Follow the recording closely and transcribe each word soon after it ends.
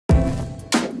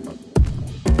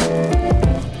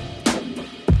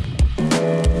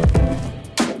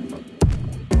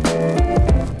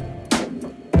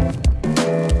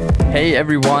Hey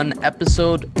everyone,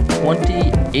 episode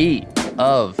 28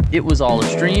 of It Was All a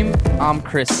Stream. I'm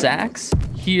Chris Sachs,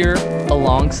 here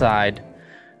alongside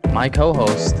my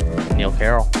co-host, Neil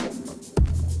Carroll.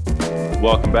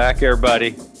 Welcome back,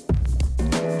 everybody.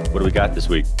 What do we got this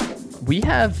week? We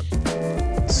have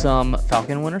some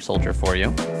Falcon and Winter Soldier for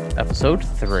you, episode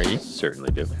 3.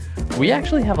 Certainly do. We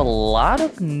actually have a lot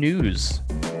of news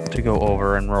to go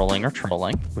over and rolling or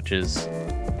trolling, which is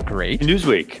great.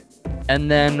 Newsweek. And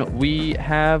then we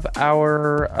have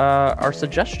our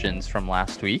suggestions from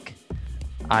last week.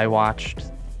 I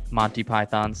watched Monty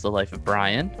Python's The Life of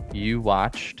Brian. You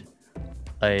watched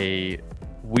a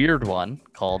weird one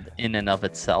called In and of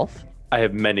Itself. I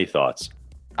have many thoughts.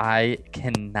 I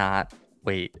cannot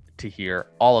wait to hear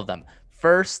all of them.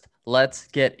 First, let's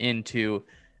get into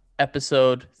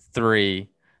episode 3,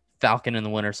 Falcon and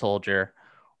the Winter Soldier.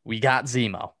 We got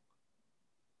Zemo.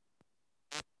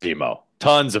 Zemo.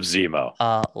 Tons of Zemo.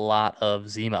 A lot of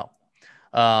Zemo.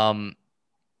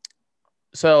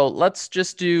 So let's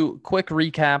just do quick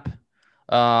recap.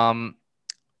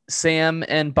 Sam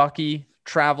and Bucky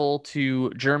travel to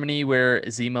Germany where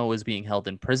Zemo is being held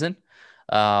in prison.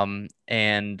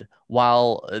 And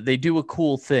while they do a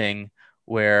cool thing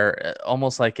where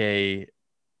almost like a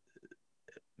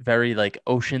very like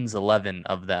Ocean's 11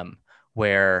 of them,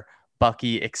 where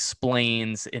Bucky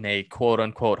explains in a quote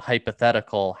unquote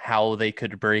hypothetical how they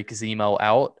could break Zemo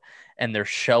out, and they're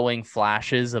showing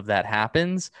flashes of that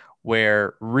happens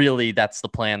where really that's the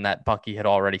plan that Bucky had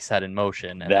already set in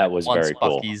motion. And that was very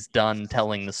cool. Once Bucky's done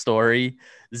telling the story,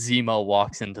 Zemo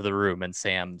walks into the room and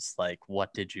Sam's like,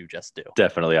 "What did you just do?"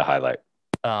 Definitely a highlight.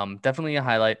 Definitely a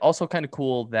highlight. Also kind of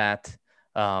cool that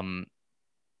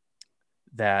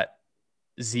that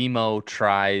Zemo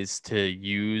tries to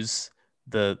use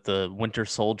the Winter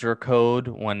Soldier code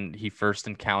when he first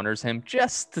encounters him,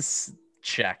 just to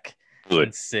check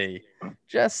and see,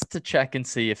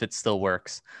 if it still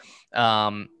works.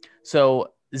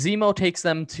 So Zemo takes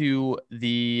them to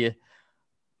the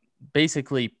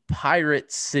basically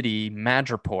pirate city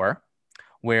Madripoor,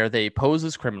 where they pose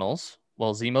as criminals.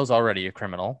 Well, Zemo's already a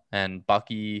criminal, and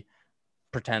Bucky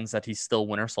pretends that he's still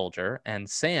Winter Soldier, and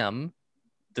Sam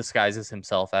disguises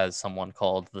himself as someone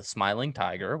called the Smiling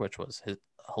Tiger, which was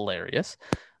hilarious.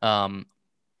 And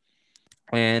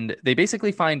they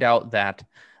basically find out that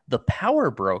the power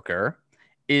broker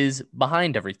is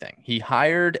behind everything. He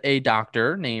hired a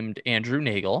doctor named Andrew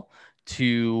Nagel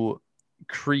to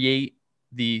create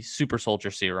the super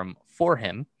soldier serum for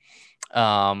him.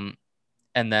 And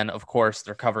then, of course,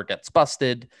 their cover gets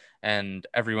busted and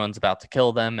everyone's about to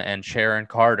kill them. And Sharon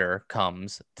Carter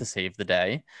comes to save the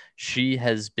day. She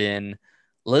has been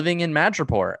living in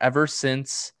Madripoor ever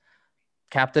since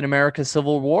Captain America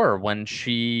Civil War. When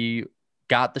she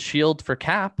got the shield for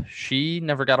Cap, she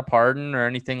never got a pardon or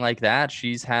anything like that.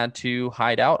 She's had to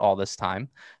hide out all this time.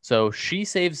 So she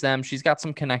saves them. She's got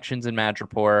some connections in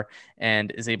Madripoor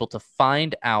and is able to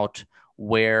find out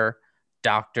where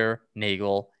Dr.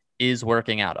 Nagel is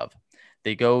working out of.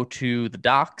 They go to the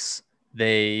docks.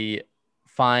 They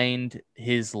find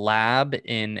his lab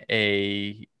in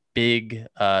a big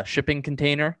shipping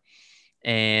container,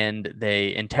 and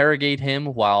they interrogate him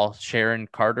while Sharon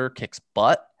Carter kicks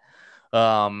butt.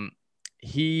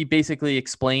 He basically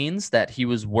explains that he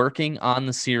was working on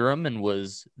the serum and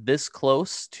was this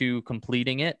close to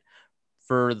completing it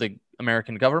for the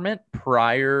American government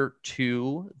prior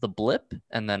to the blip.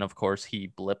 And then, of course, he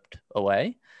blipped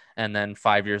away. And then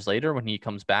 5 years later, when he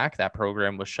comes back, that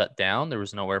program was shut down. There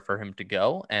was nowhere for him to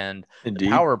go. And Indeed.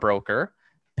 The power broker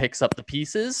picks up the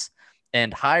pieces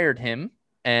and hired him.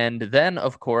 And then,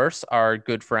 of course, our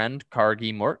good friend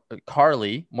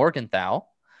Carly Morgenthau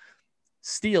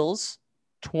steals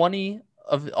 20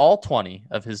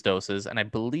 of his doses. And I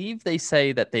believe they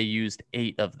say that they used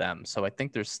 8 of them. So I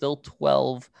think there's still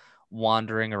 12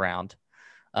 wandering around.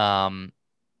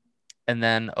 And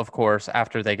then, of course,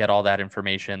 after they get all that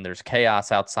information, there's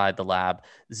chaos outside the lab.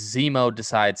 Zemo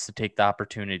decides to take the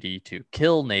opportunity to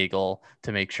kill Nagel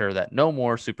to make sure that no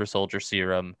more super soldier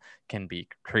serum can be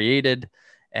created.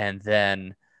 And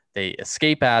then they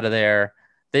escape out of there.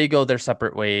 They go their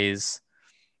separate ways.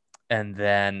 And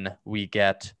then we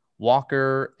get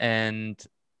Walker and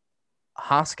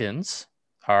Hoskins,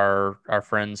 our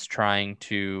friends trying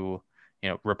to,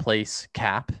 replace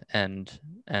Cap and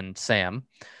Sam.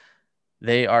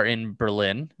 They are in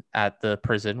Berlin at the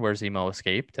prison where Zemo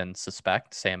escaped and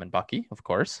suspect Sam and Bucky, of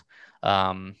course.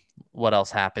 What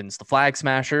else happens? The Flag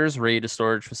Smashers raid a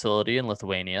storage facility in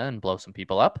Lithuania and blow some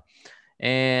people up.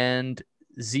 And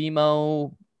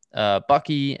Zemo,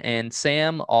 Bucky, and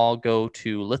Sam all go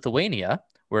to Lithuania,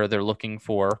 where they're looking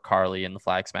for Carly and the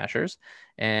Flag Smashers.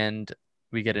 And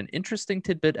we get an interesting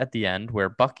tidbit at the end where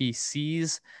Bucky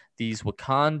sees these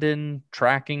Wakandan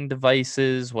tracking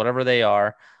devices, whatever they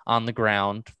are, on the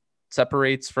ground,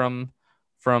 separates from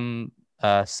Sam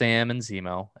and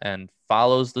Zemo, and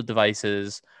follows the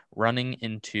devices, running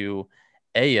into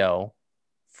Ao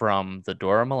from the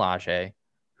Dora Milaje,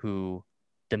 who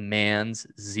demands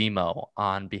Zemo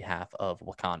on behalf of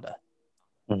Wakanda.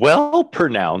 Well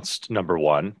pronounced, number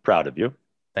one. Proud of you.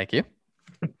 Thank you.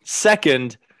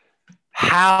 Second,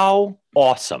 how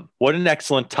awesome. What an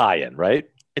excellent tie-in, right?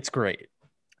 It's great.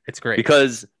 It's great.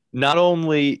 Because not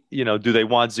only, do they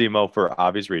want Zemo for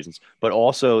obvious reasons, but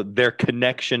also their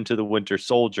connection to the Winter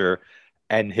Soldier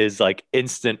and his like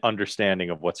instant understanding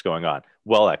of what's going on.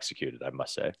 Well executed, I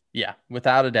must say. Yeah,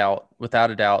 without a doubt.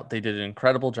 Without a doubt. They did an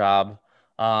incredible job.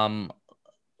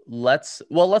 Let's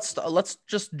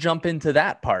just jump into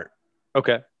that part.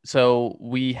 Okay. So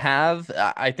we have,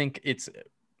 I think it's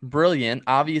brilliant.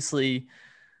 Obviously,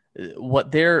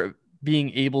 what they're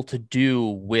being able to do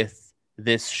with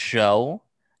this show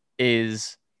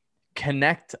is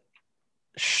connect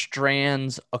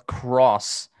strands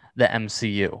across the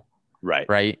MCU.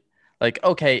 Right. Like,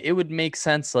 okay, it would make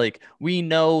sense. Like, we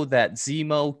know that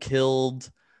Zemo killed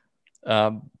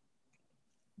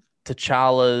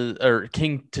T'Challa or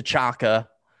King T'Chaka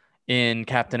in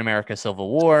Captain America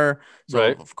Civil War.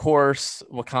 So, of course,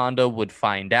 Wakanda would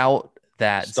find out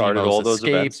that Zemo's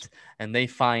escaped, and they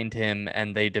find him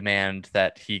and they demand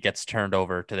that he gets turned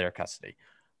over to their custody.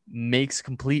 Makes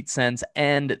complete sense.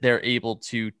 And they're able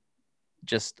to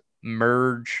just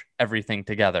merge everything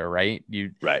together, right?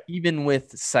 Even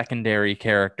with secondary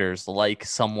characters like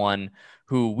someone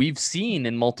who we've seen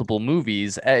in multiple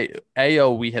movies,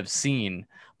 Ao we have seen,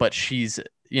 but she's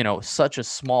such a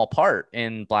small part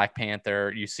in Black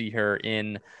Panther. You see her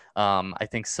in I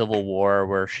think Civil War,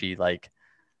 where she has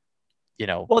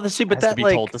to be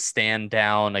told to stand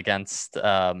down against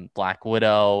Black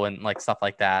Widow and like stuff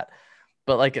like that.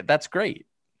 But like that's great.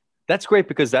 That's great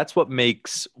because that's what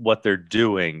makes what they're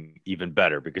doing even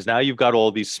better, because now you've got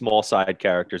all these small side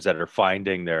characters that are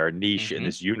finding their niche in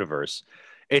this universe.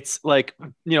 It's like,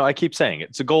 I keep saying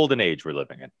it's a golden age we're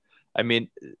living in. I mean,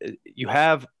 you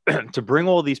have to bring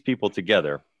all these people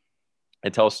together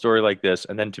and tell a story like this,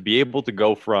 and then to be able to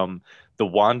go from the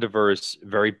Wandaverse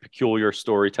very peculiar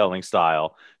storytelling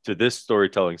style to this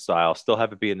storytelling style, still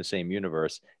have it be in the same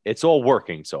universe. It's all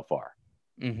working so far.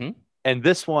 Mm-hmm. And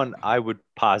this one I would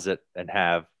posit and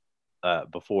have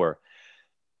before,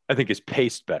 I think is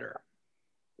paced better.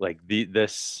 Like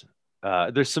there's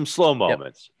some slow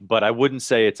moments, but I wouldn't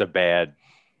say it's a bad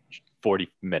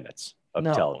 40 minutes of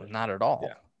television. Not at all.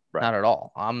 Yeah, right. Not at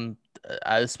all.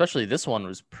 Especially this one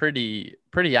was pretty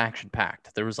action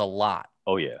packed. There was a lot.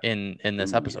 Oh yeah. In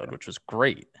this episode, which was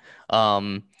great.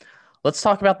 Let's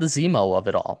talk about the Zemo of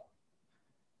it all.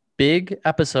 Big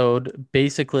episode,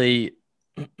 basically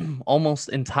almost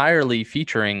entirely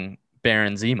featuring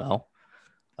Baron Zemo.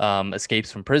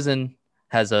 Escapes from prison,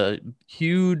 has a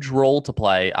huge role to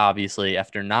play, obviously,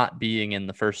 after not being in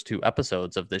the first two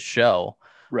episodes of this show.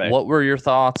 Right. What were your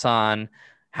thoughts on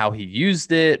how he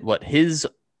used it, what his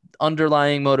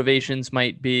underlying motivations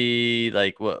might be?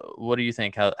 Like, what do you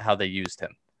think how they used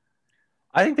him?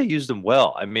 I think they used him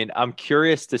well. I mean, I'm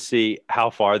curious to see how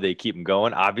far they keep him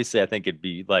going. Obviously, I think it'd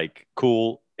be like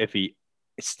cool if he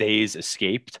stays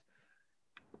escaped,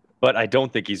 but I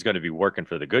don't think he's going to be working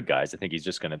for the good guys. I think he's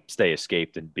just going to stay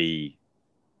escaped and be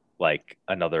like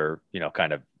another,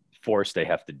 kind of force they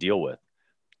have to deal with.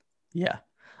 Yeah.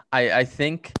 I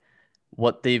think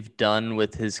what they've done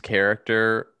with his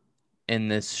character in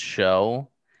this show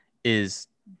is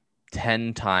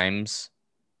 10 times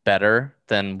better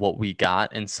than what we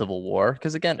got in Civil War.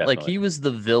 Because again, Definitely. like he was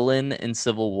the villain in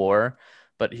Civil War,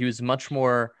 but he was much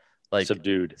more like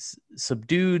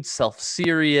subdued,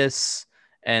 self-serious,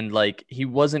 and like he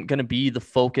wasn't going to be the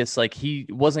focus. Like he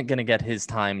wasn't going to get his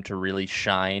time to really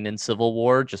shine in Civil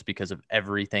War just because of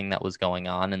everything that was going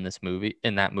on in that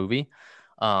movie.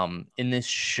 In this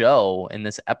show, in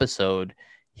this episode,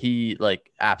 he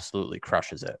like absolutely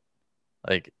crushes it.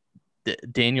 Like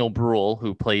Daniel Bruhl,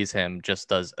 who plays him, just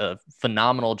does a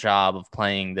phenomenal job of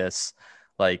playing this.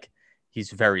 Like he's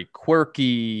very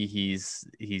quirky.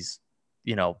 He's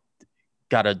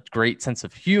got a great sense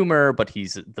of humor, but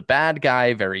he's the bad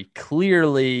guy very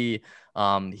clearly.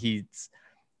 He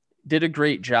did a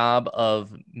great job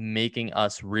of making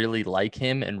us really like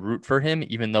him and root for him,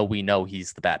 even though we know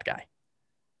he's the bad guy.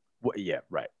 Well, yeah,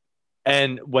 right.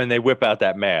 And when they whip out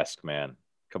that mask, man,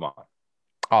 come on.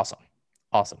 Awesome.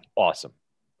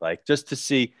 Like just to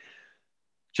see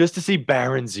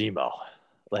Baron Zemo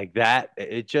like that,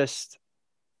 it just,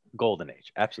 golden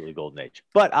age, absolutely golden age.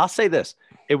 But I'll say this: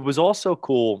 it was also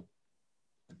cool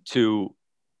to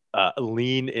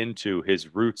lean into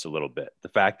his roots a little bit. The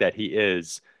fact that he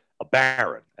is a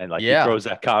baron, and like he Yeah. throws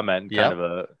that comment, kind of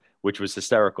Yep. a which was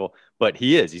hysterical. But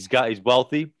he is. He's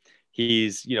wealthy.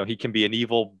 He's he can be an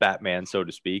evil Batman, so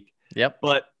to speak. Yep.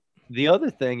 But the other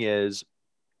thing is,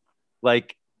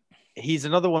 like, he's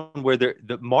another one where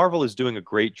the Marvel is doing a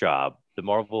great job. The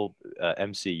Marvel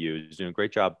MCU is doing a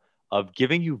great job of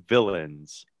giving you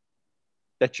villains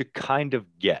that you kind of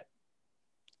get.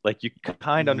 Like you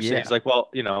kind of understand. Yeah. He's like, well,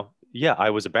 yeah,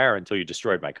 I was a baron until you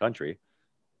destroyed my country.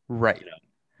 Right.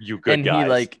 You good And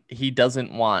guys. he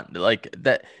doesn't want like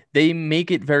that. They make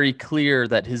it very clear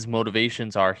that his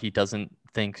motivations are he doesn't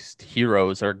think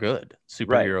heroes are good,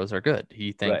 Right, superheroes are good. He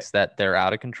right. thinks that they're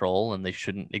out of control and they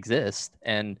shouldn't exist.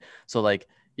 And so like,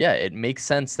 yeah, it makes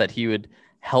sense that he would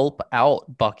help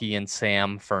out Bucky and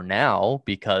Sam for now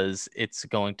because it's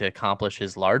going to accomplish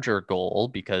his larger goal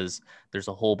because there's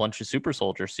a whole bunch of super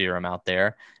soldier serum out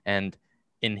there. And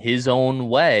in his own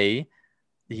way,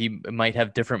 he might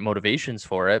have different motivations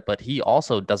for it, but he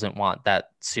also doesn't want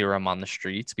that serum on the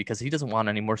streets because he doesn't want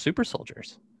any more super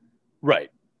soldiers. Right.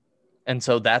 And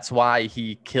so that's why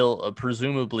he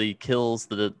presumably kills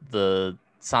the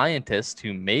scientist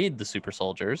who made the super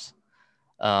soldiers.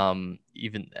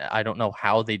 Even I don't know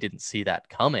how they didn't see that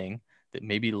coming. That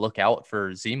maybe look out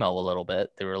for Zemo a little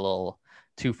bit. They were a little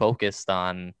too focused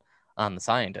on the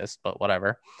scientist, but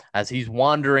whatever. As he's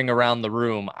wandering around the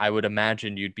room, I would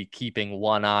imagine you'd be keeping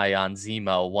one eye on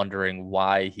Zemo, wondering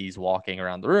why he's walking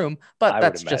around the room. But I would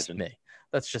that's just imagine. me.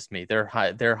 That's just me. They're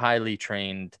highly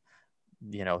trained,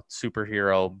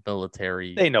 superhero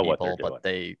military They know what they're people, but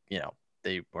doing.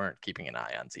 they weren't keeping an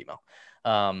eye on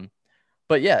Zemo.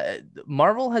 But yeah,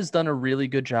 Marvel has done a really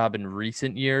good job in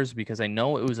recent years because I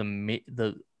know it was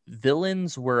the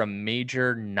villains were a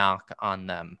major knock on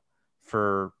them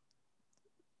for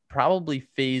probably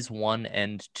phase 1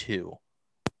 and 2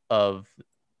 of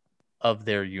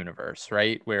their universe,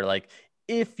 right? Where like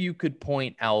if you could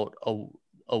point out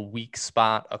a weak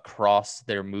spot across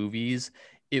their movies,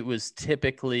 it was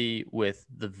typically with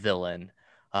the villain.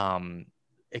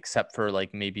 Except for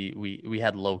like maybe we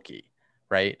had Loki,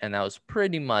 right? And that was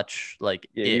pretty much like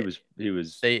Yeah, he it. was he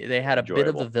was They had a bit of a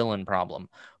enjoyable. villain problem,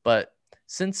 but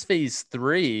since phase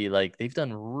 3, like they've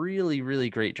done really, really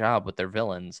great job with their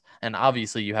villains. And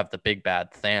obviously you have the big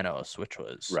bad Thanos, which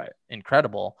was Right.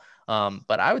 incredible.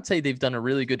 But I would say they've done a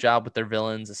really good job with their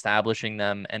villains, establishing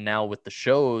them. And now with the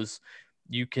shows,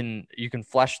 you can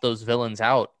flesh those villains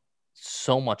out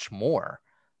so much more.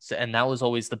 So, and that was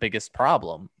always the biggest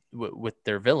problem with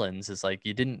their villains is like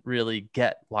you didn't really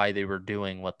get why they were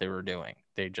doing what they were doing.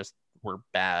 They just were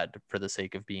bad for the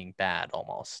sake of being bad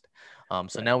almost. So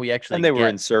Right. now we actually And they were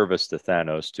in get service to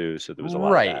Thanos too, so there was a lot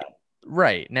of right. that.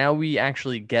 Right. Now we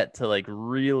actually get to like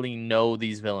really know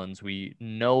these villains. We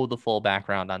know the full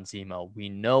background on Zemo. We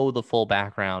know the full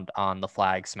background on the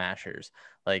Flag Smashers.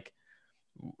 Like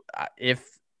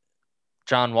if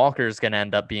John Walker is going to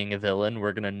end up being a villain,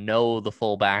 we're going to know the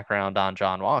full background on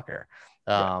John Walker.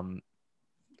 Right.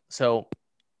 So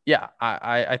yeah,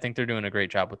 I think they're doing a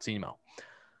great job with Zemo.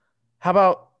 How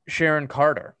about Sharon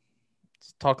Carter?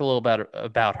 Let's talk a little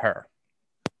about her.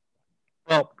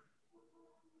 Well,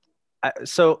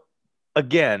 so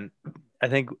again, I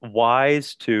think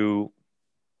wise to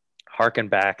harken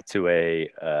back to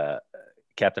a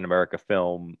Captain America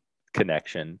film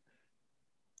connection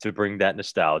to bring that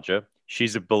nostalgia.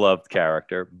 She's a beloved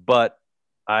character, but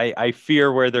I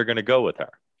fear where they're going to go with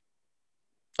her.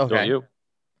 Don't Okay. you?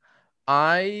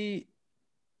 I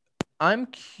I'm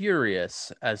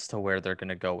curious as to where they're going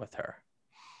to go with her.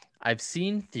 I've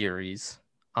seen theories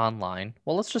online.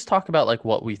 Well, let's just talk about like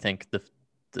what we think Right.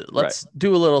 let's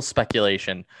do a little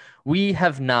speculation. We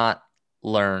have not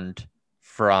learned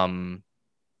from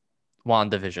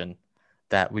WandaVision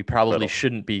that we probably Little.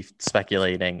 shouldn't be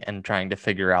speculating and trying to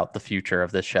figure out the future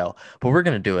of this show, but we're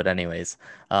going to do it anyways.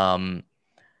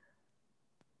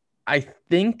 I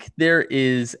think there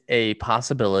is a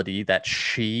possibility that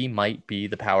she might be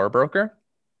the power broker.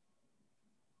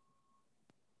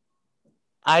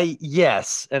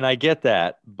 Yes, and I get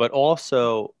that, but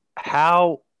also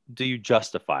how do you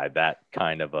justify that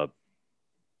kind of a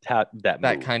that That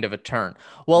move? kind of a turn.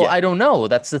 Well, Yeah. I don't know.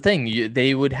 That's the thing.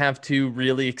 They would have to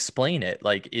really explain it.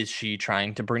 Like, is she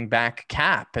trying to bring back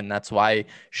Cap? And that's why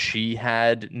she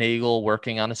had Nagel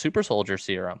working on a super soldier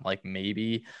serum. Like,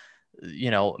 maybe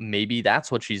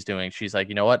that's what she's doing. She's like,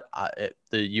 you know what?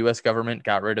 The U.S. government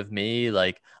got rid of me.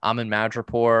 Like, I'm in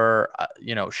Madripoor.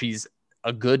 She's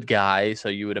a good guy, so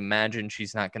you would imagine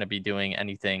she's not going to be doing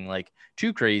anything like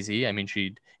too crazy. I mean,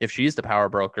 if she's the power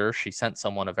broker, she sent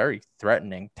someone a very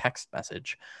threatening text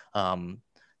message,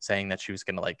 saying that she was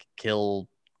going to like kill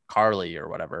Carly or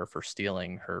whatever for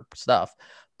stealing her stuff.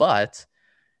 But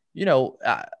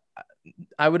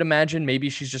I would imagine maybe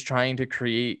she's just trying to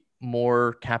create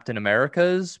more Captain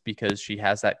Americas because she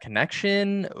has that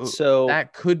connection. So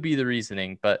that could be the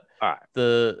reasoning, but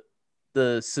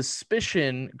the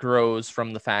suspicion grows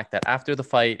from the fact that after the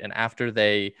fight and after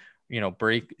they,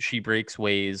 she breaks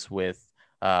ways with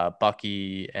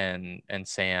Bucky and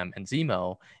Sam and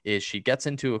Zemo, is she gets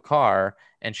into a car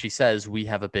and she says, "We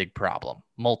have a big problem,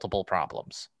 multiple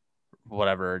problems,"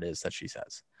 whatever it is that she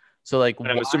says. So like, and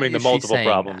I'm assuming the multiple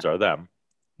problems are them.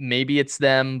 Maybe it's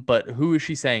them, but who is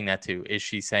she saying that to? Is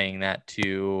she saying that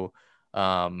to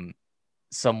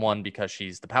someone because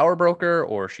she's the power broker,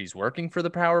 or she's working for the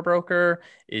power broker?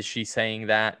 Is she saying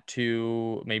that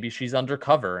to, maybe she's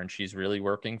undercover and she's really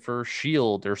working for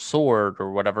Shield or Sword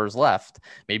or whatever's left?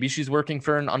 Maybe she's working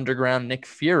for an underground Nick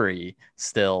Fury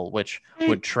still, which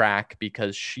would track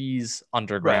because she's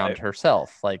underground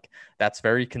herself. Like, that's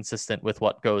very consistent with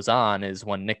what goes on, is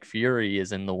when Nick Fury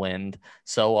is in the wind,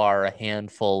 so are a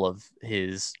handful of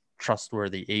his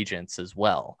trustworthy agents as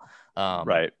well.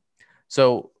 Right.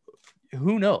 So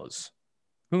who knows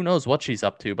what she's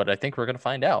up to, but I think we're going to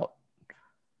find out.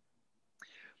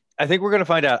 I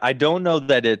don't know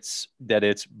that it's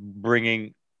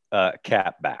bringing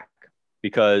Cap back,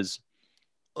 because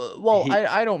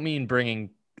I don't mean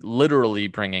literally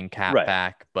bringing Cap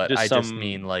back, but I just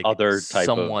mean like other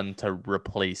someone to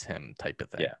replace him type of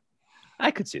thing. Yeah,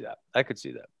 I could see that.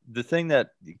 The thing that,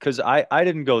 because I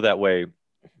didn't go that way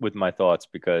with my thoughts,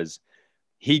 because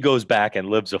he goes back and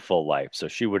lives a full life. So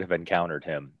she would have encountered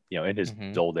him, in his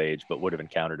old age, but would have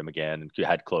encountered him again and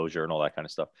had closure and all that kind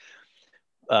of stuff.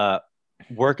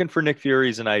 Working for Nick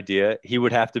Fury is an idea. He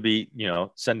would have to be,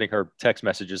 sending her text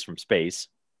messages from space.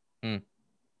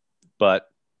 But,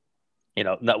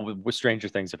 not with stranger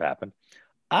things have happened.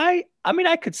 I mean,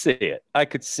 I could see it.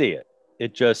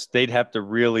 It just, they'd have to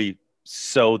really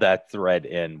sew that thread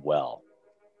in well.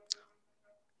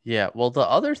 Yeah, well, the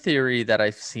other theory that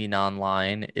I've seen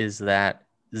online is that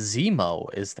Zemo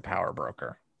is the power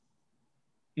broker.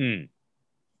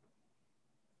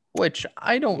 Which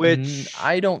I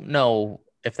don't know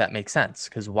if that makes sense,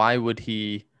 because why would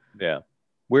he? Yeah,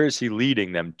 where is he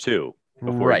leading them to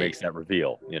before he makes that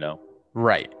reveal?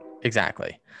 Right,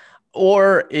 exactly.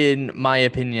 Or in my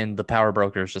opinion, the power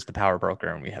broker is just the power broker,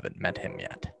 and we haven't met him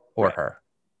yet, or her.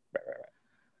 Right.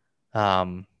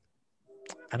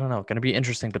 I don't know. Going to be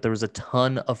interesting, but there was a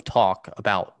ton of talk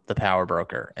about the power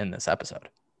broker in this episode.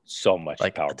 So much,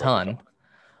 like a ton.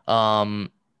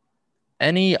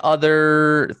 Any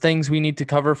other things we need to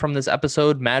cover from this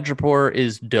episode? Madripoor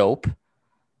is dope.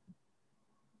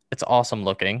 It's awesome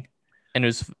looking, and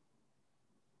it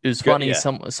was funny.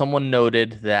 Yeah. Someone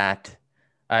noted that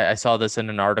I saw this in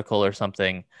an article or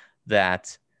something,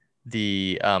 that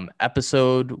the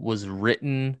episode was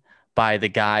written by the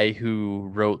guy who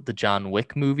wrote the John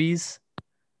Wick movies.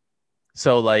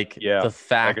 So like the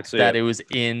fact that it was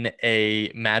in a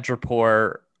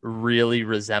Madripoor really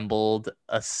resembled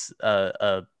a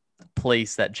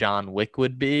place that John Wick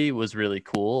would be was really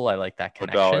cool. I like that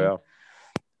connection.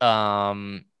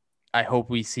 I hope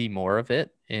we see more of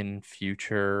it in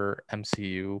future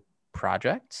MCU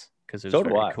projects, because it was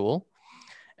very cool.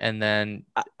 And then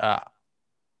I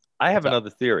have another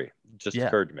theory just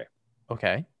occurred to me.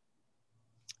 Okay.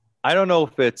 I don't know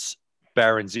if it's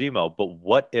Baron Zemo, but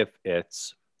what if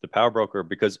it's the power broker?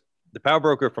 Because the power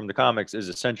broker from the comics is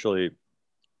essentially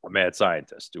a mad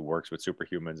scientist who works with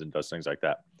superhumans and does things like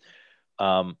that.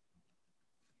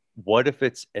 What if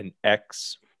it's an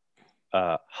ex-Hydra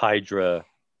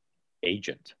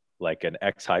agent, like an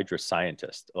ex-Hydra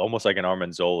scientist, almost like an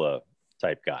Arnim Zola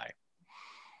type guy?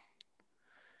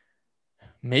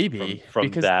 Maybe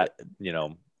from that,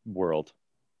 world.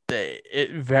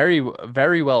 It very,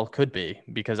 very well could be,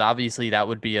 because obviously that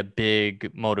would be a big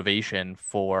motivation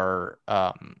for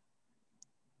the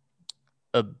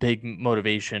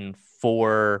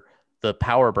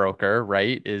power broker,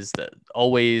 right? Is that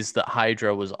always the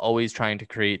Hydra was always trying to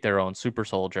create their own super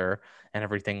soldier and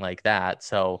everything like that.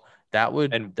 So that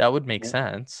would make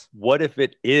sense. What if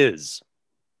it is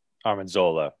Arnim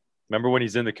Zola? Remember when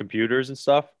he's in the computers and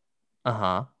stuff?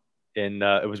 In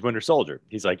it was Winter Soldier.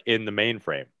 He's like in the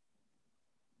mainframe.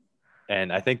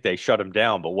 And I think they shut him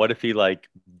down. But what if he like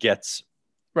gets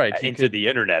into the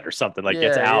internet or something, like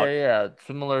gets out? Yeah.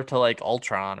 Similar to like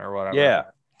Ultron or whatever. Yeah.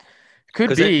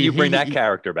 Could be. You bring that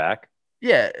character back.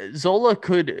 Yeah, Zola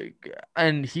could,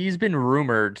 and he's been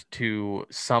rumored to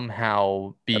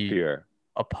somehow be appear.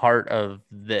 a part of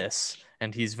this,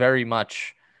 and he's very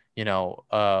much,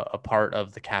 a part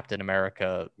of the Captain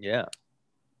America Yeah.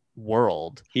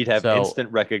 world. He'd have So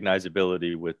instant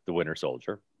recognizability with the Winter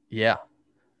Soldier. yeah,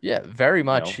 yeah, very You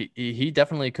much. know, He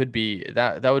definitely could be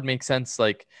that. That would make sense.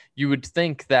 Like you would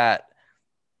think that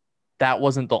that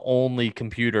wasn't the only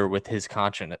computer with his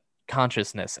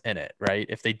consciousness in it, right?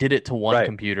 If they did it to one right.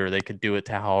 computer, they could do it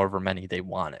to however many they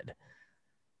wanted.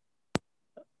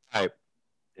 Right.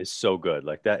 Is so good.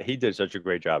 Like that. He did such a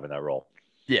great job in that role.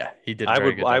 Yeah, he did a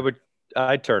very good job.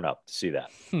 I'd turn up to see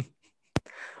that.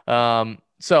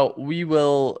 So we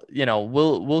will,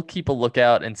 we'll keep a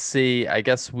lookout and see. I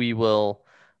guess we will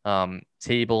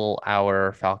table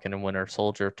our Falcon and Winter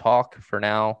Soldier talk for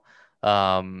now.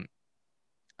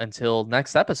 Until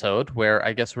next episode, where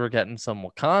I guess we're getting some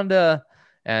Wakanda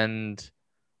and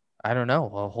I don't know,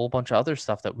 a whole bunch of other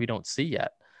stuff that we don't see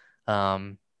yet.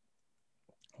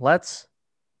 Let's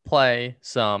play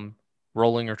some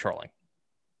rolling or trolling.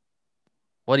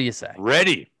 What do you say?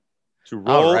 Ready to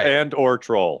All roll right. and or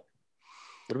troll.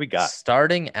 What do we got?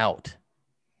 Starting out.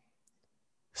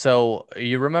 So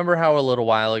you remember how a little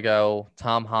while ago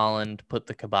Tom Holland put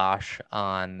the kibosh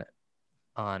on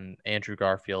Andrew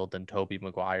Garfield and Tobey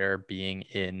Maguire being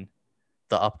in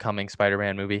the upcoming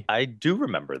Spider-Man movie? I do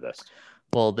remember this.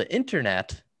 Well, the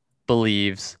internet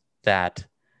believes that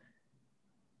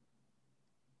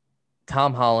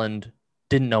Tom Holland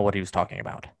didn't know what he was talking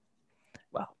about.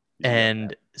 Wow.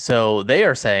 And so they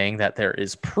are saying that there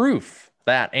is proof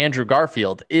that Andrew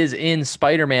Garfield is in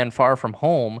Spider-Man Far From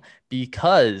Home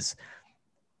because,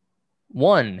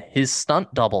 one, his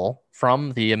stunt double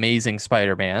from The Amazing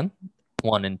Spider-Man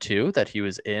 1 and 2 that he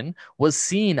was in was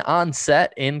seen on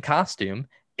set in costume,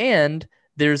 and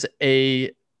there's a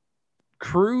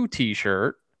crew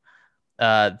t-shirt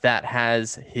that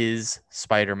has his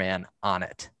Spider-Man on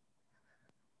it.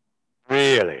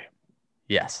 Really?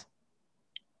 Yes.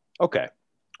 Okay.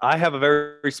 I have a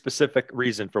very specific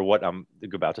reason for what I'm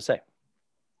about to say.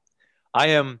 I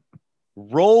am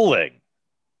rolling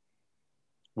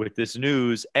with this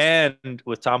news and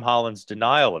with Tom Holland's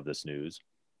denial of this news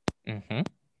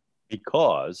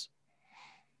because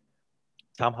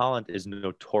Tom Holland is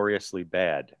notoriously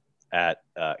bad at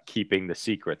keeping the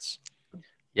secrets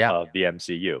of the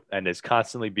MCU and is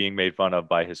constantly being made fun of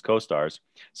by his co-stars.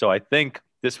 So I think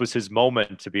this was his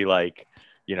moment to be like,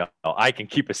 I can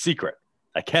keep a secret.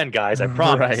 I can, guys. I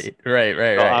promise. Right.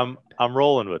 I'm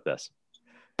rolling with this.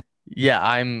 Yeah,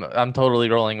 I'm totally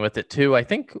rolling with it too. I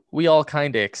think we all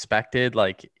kind of expected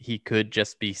like he could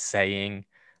just be saying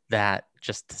that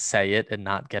just to say it and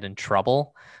not get in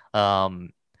trouble.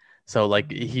 So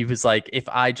like he was like, if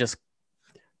I just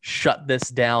shut this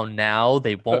down now,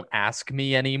 they won't ask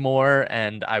me anymore,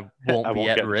 and I won't be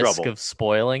at risk of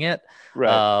spoiling it.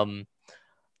 Right.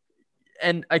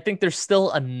 And I think there's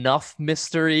still enough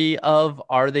mystery of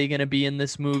are they going to be in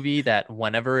this movie that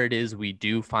whenever it is we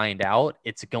do find out,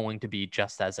 it's going to be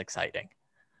just as exciting.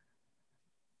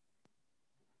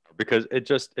 Because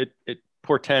it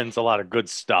portends a lot of good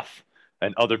stuff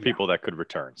and other people that could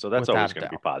return. So that's always going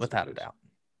to be positive. Without a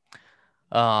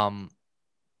doubt.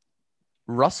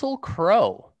 Russell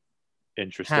Crowe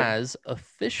has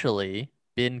officially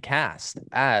been cast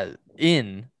not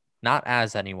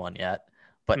as anyone yet,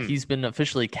 but he's been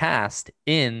officially cast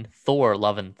in Thor: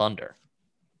 Love and Thunder.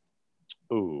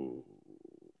 Ooh,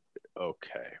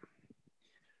 okay.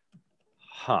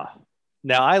 Huh.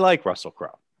 Now, I like Russell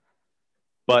Crowe,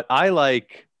 but I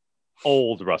like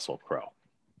old Russell Crowe.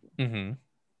 Mm-hmm.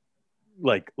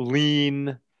 Like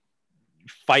lean,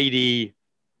 fighty,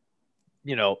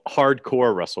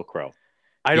 hardcore Russell Crowe.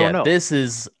 I don't know. This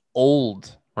is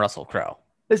old Russell Crowe.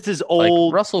 This is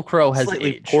old. Like, Russell Crowe has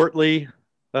aged. Portly.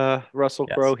 Russell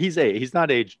Crowe. He's not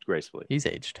aged gracefully. He's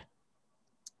aged.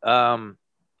 All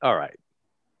right.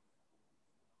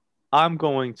 I'm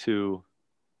going to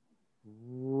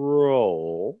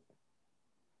roll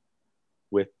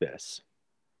with this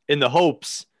in the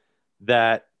hopes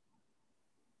that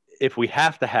if we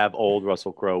have to have old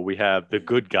Russell Crowe, we have the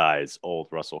good guys old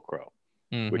Russell Crowe,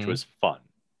 which was fun.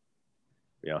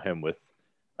 Him with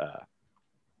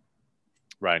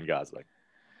Ryan Gosling.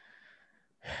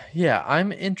 Yeah,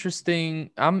 I'm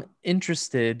interested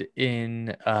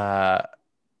in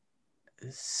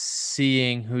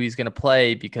seeing who he's going to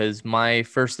play, because my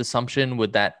first assumption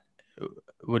would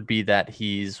be that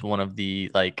he's one of the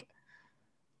like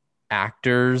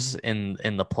actors in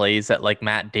the plays that like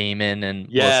Matt Damon and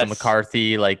Melissa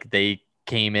McCarthy, like they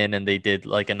came in and they did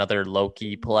like another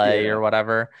Loki play or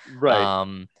whatever.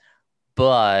 Right.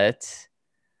 But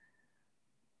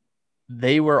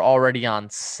they were already on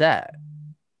set.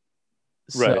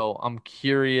 Right. So I'm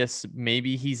curious,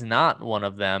 maybe he's not one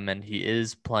of them and he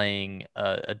is playing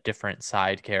a different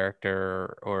side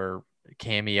character or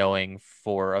cameoing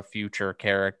for a future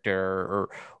character,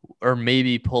 or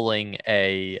maybe pulling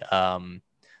a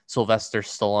Sylvester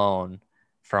Stallone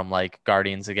from like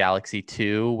Guardians of Galaxy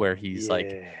 2, where he's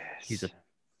a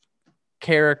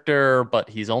character, but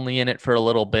he's only in it for a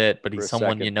little bit, but he's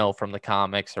someone second. you know from the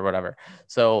comics or whatever.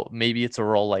 So maybe it's a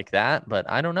role like that, but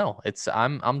I don't know.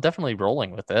 I'm definitely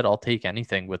rolling with it. I'll take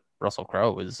anything with Russell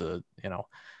Crowe as a,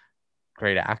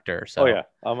 great actor. So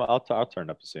I'll turn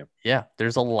up to see him. yeah,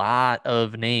 there's a lot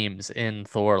of names in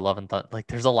Thor: Love and Thunder. Like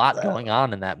there's a lot going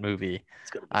on in that movie. It's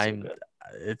gonna be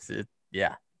so good.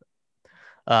 Yeah.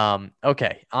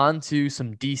 Okay, on to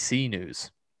some DC news.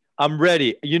 I'm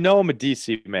ready. I'm a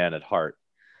DC man at heart,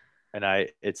 and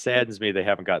it saddens me they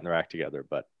haven't gotten their act together.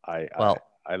 But I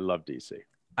love DC.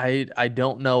 I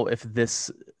don't know if this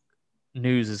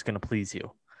news is going to please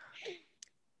you.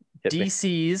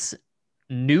 DC's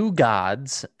New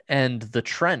Gods and The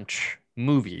Trench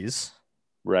movies,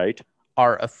 right,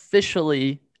 are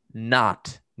officially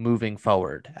not moving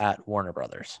forward at Warner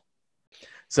Brothers.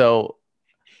 So,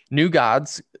 New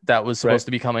Gods, that was supposed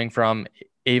to be coming from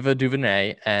Ava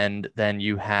DuVernay, and then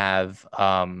you have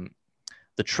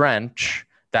The Trench,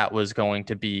 that was going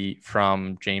to be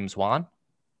from James Wan,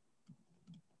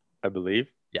 I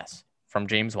believe. Yes, from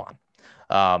James Wan.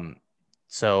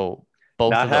 So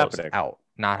both not of those happening. Out,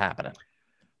 not happening.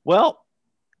 Well,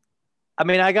 I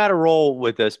mean, I got to roll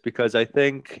with this because I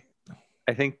think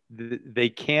they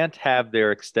can't have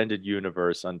their extended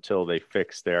universe until they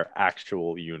fix their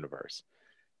actual universe.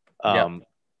 You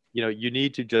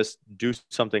need to just do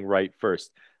something right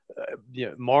first.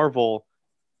 Marvel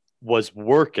was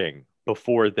working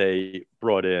before they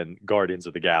brought in Guardians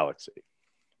of the Galaxy.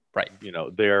 Right.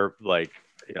 They're like,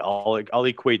 I'll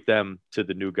equate them to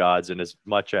the New Gods in as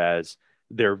much as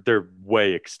they're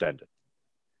way extended.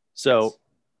 So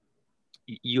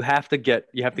you have to get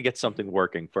something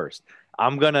working first.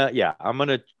 I'm gonna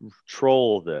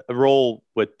roll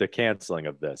with the canceling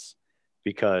of this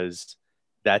because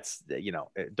that's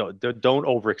don't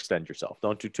overextend yourself.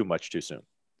 Don't do too much too soon.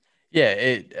 Yeah,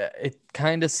 it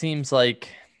kind of seems like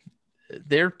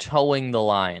they're towing the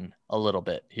line a little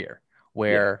bit here,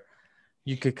 where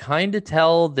you could kind of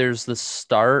tell there's the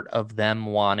start of them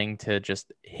wanting to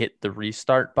just hit the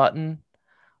restart button.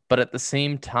 But at the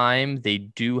same time, they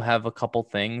do have a couple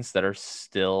things that are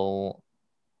still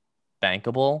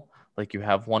bankable. Like you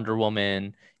have Wonder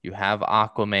Woman, you have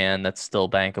Aquaman that's still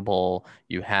bankable.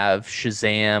 You have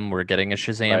Shazam. We're getting a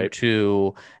Shazam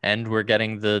 2, and we're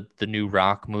getting the new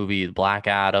Rock movie, Black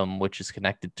Adam, which is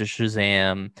connected to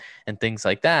Shazam and things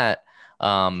like that.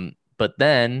 But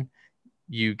then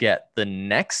you get the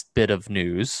next bit of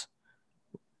news,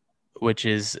 which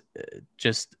is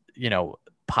just,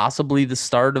 possibly the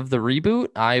start of the reboot.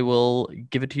 I will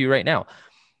give it to you right now.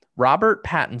 Robert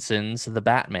Pattinson's The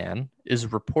Batman is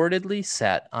reportedly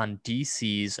set on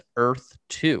DC's Earth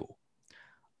 2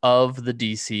 of the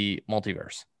DC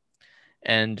multiverse.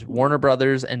 And Warner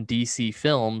Brothers and DC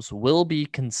Films will be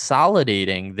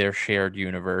consolidating their shared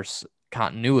universe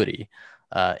continuity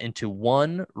into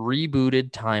one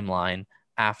rebooted timeline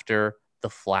after the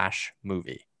Flash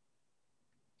movie.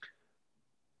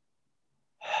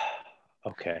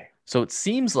 Okay. So it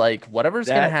seems like whatever's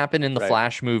going to happen in the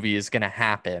Flash movie is going to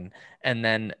happen. And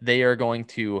then they are going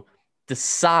to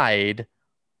decide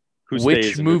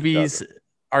which movies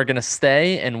are going to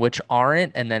stay and which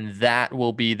aren't. And then that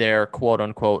will be their quote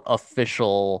unquote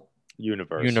official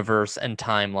universe and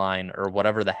timeline, or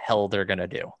whatever the hell they're going to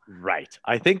do. Right.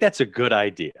 I think that's a good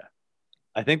idea.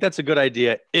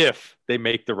 If they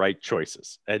make the right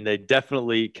choices, and they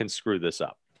definitely can screw this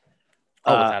up.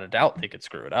 Oh, without a doubt, they could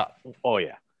screw it up. Oh,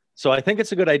 yeah. So I think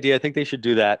it's a good idea. I think they should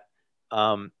do that.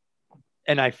 And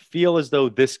I feel as though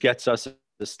this gets us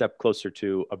a step closer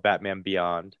to a Batman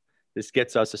Beyond. This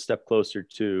gets us a step closer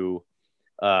to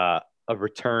a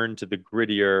return to the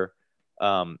grittier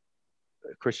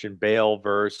Christian Bale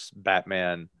verse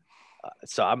Batman.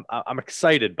 So I'm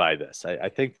excited by this. I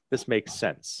think this makes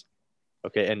sense.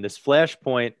 Okay, and this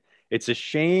Flashpoint, it's a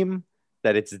shame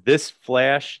that it's this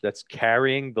Flash that's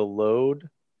carrying the load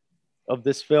of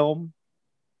this film.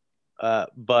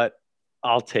 But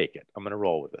I'll take it. I'm going to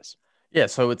roll with this. Yeah,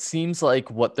 so it seems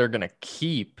like what they're going to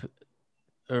keep,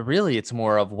 really, it's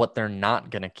more of what they're not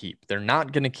going to keep. They're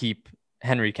not going to keep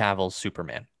Henry Cavill's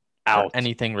Superman out, or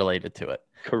anything related to it.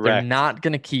 Correct. They're not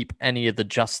going to keep any of the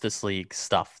Justice League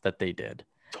stuff that they did.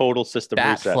 Total system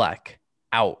reset. Batfleck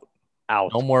out.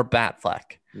 No more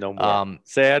Batfleck. No more.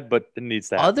 Sad, but it needs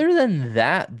to happen. Other than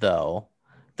that, though,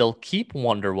 they'll keep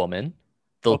Wonder Woman.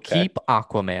 They'll keep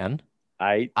Aquaman.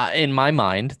 In my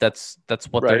mind, that's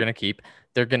what they're gonna keep.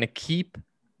 They're gonna keep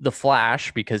the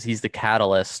Flash because he's the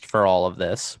catalyst for all of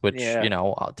this. Which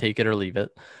I'll take it or leave it.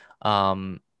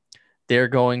 They're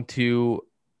going to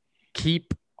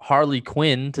keep Harley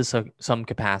Quinn to some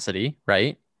capacity,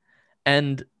 right?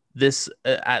 And this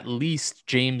at least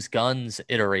James Gunn's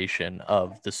iteration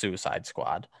of the Suicide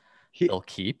Squad they'll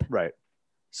keep. Right.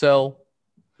 So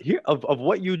here of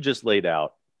what you just laid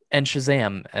out. And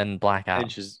Shazam and Black Adam.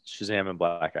 And Shazam and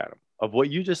Black Adam. Of what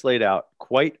you just laid out,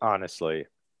 quite honestly,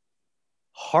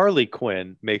 Harley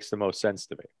Quinn makes the most sense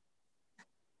to me.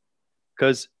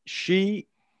 Because she,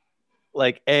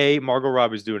 like, A, Margot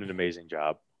Robbie's doing an amazing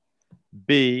job.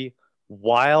 B,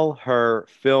 while her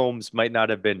films might not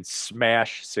have been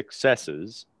smash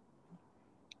successes,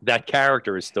 that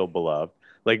character is still beloved.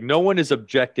 Like, no one is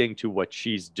objecting to what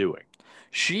she's doing.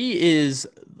 She is,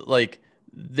 like,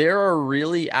 there are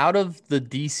really, out of the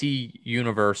DC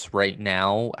universe right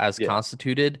now as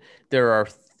constituted, there are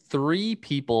 3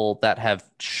 people that have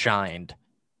shined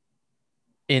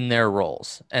in their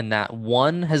roles. And that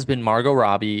one has been Margot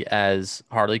Robbie as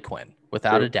Harley Quinn,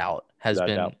 without a doubt, has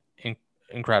been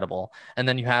incredible. And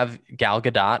then you have Gal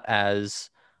Gadot as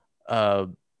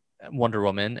Wonder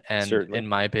Woman, and in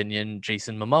my opinion,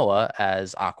 Jason Momoa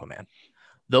as Aquaman.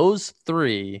 Those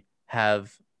 3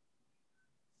 have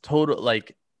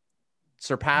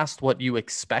surpassed what you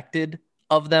expected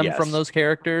of them from those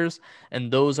characters.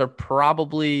 And those are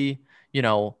probably,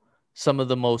 some of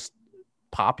the most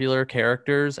popular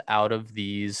characters out of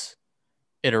these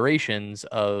iterations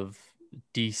of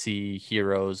DC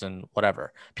heroes and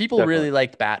whatever. People really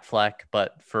liked Batfleck,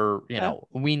 but for,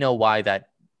 we know why that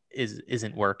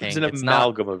isn't working. It's an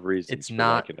amalgam of reasons. It's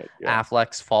not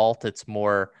Affleck's fault. It's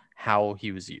more how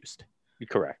he was used.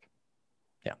 Correct.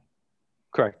 Yeah.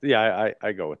 Correct. Yeah,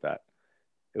 I go with that.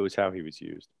 It was how he was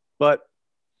used. But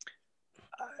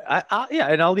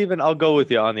and I'll go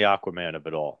with you on the Aquaman of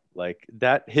it all. Like,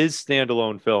 that, his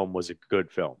standalone film was a good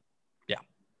film.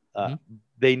 Yeah.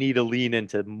 They need to lean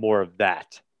into more of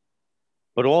that.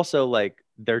 But also, like,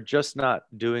 they're just not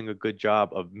doing a good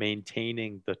job of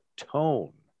maintaining the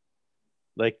tone.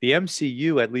 Like, the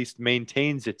MCU at least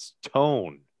maintains its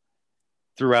tone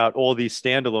throughout all these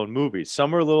standalone movies.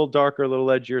 Some are a little darker, a little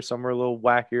edgier, some are a little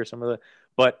wackier,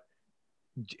 but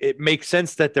it makes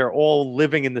sense that they're all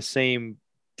living in the same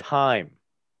time.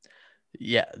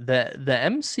 Yeah, the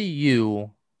MCU,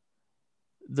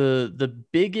 the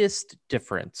biggest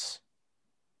difference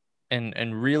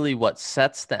and really what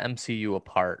sets the MCU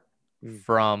apart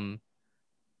from,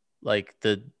 like,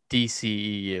 the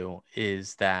DCEU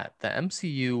is that the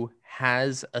MCU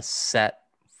has a set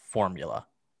formula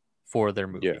for their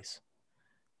movies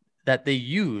that they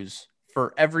use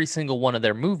for every single one of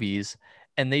their movies,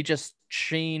 and they just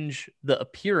change the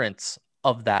appearance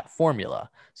of that formula.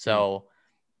 So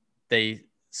they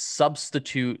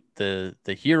substitute the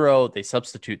hero, they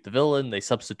substitute the villain, they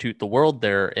substitute the world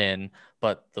they're in,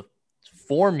 but the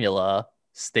formula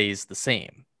stays the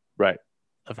same. Right.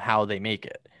 Of how they make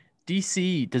it.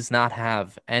 DC does not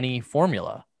have any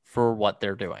formula for what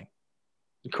they're doing.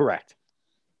 Correct.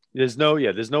 There's no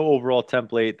overall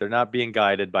template. They're not being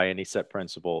guided by any set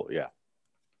principle. Yeah.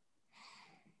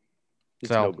 It's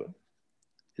no good.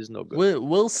 It's no good.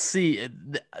 We'll see.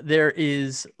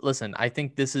 Listen, I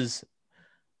think this is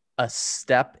a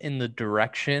step in the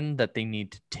direction that they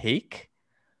need to take.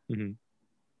 Mm-hmm.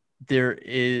 There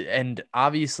is, and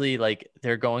obviously, like,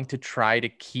 they're going to try to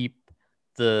keep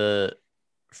the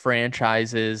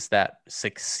franchises that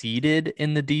succeeded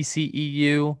in the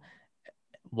DCEU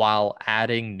while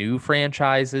adding new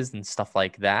franchises and stuff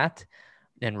like that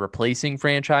and replacing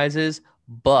franchises.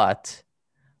 But,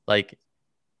 like,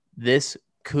 this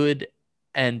could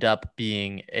end up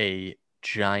being a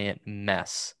giant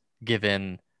mess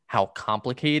given how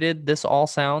complicated this all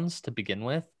sounds to begin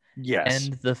with. Yes.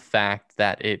 And the fact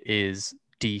that it is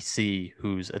DC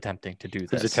who's attempting to do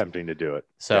this. Who's attempting to do it.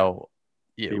 So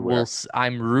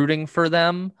I'm rooting for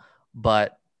them,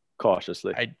 but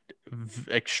cautiously.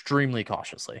 Extremely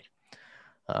cautiously.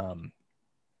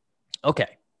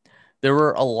 Okay. There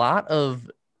were a lot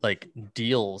of, like,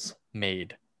 deals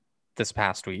made this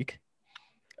past week.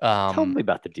 Tell me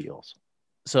about the deals.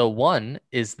 So one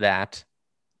is that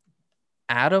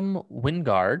Adam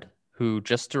Wingard, who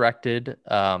just directed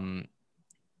Godzilla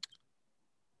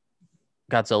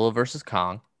vs.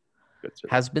 Kong,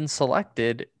 has been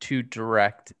selected to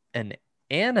direct an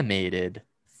animated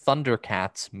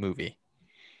Thundercats movie.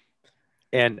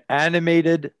 An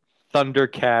animated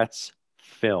Thundercats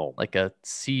film. like a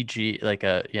CG, like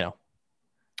a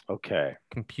Okay.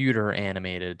 computer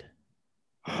animated.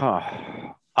 Huh.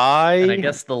 And I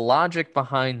guess the logic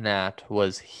behind that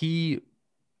was he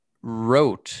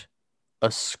wrote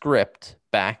a script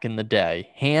back in the day,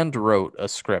 hand wrote a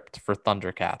script for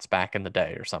Thundercats back in the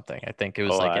day or something. I think it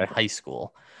was like in high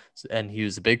school. And he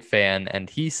was a big fan. And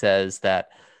he says that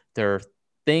there are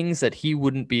things that he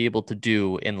wouldn't be able to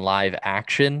do in live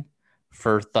action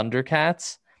for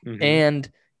Thundercats. And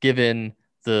given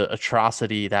the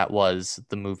atrocity that was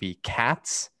the movie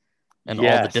Cats and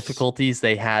all the difficulties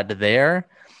they had there,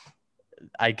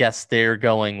 I guess they're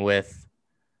going with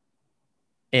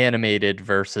animated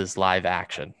versus live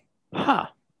action. Huh.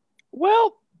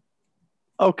 Well,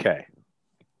 okay.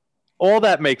 All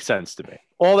that makes sense to me.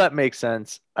 All that makes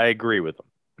sense. I agree with them.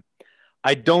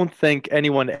 I don't think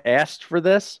anyone asked for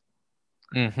this.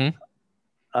 Mm-hmm.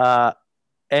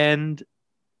 And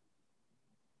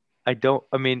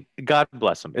I mean, God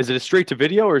bless him. Is it a straight to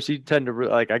video, or is he tend to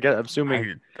like? I'm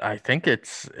assuming. I think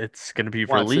it's going to be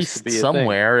Wants this released to be a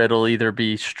somewhere. It'll either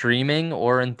be streaming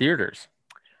or in theaters.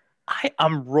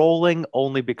 I'm rolling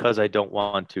only because I don't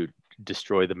want to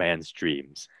destroy the man's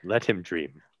dreams. Let him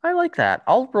dream. I like that.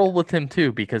 I'll roll with him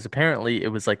too, because apparently it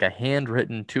was like a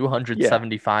handwritten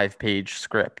 275-page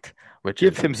script, which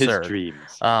Give is him absurd. his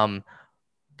dreams.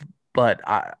 But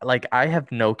I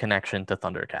have no connection to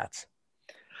Thundercats.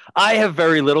 I have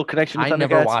very little connection to Thundercats. I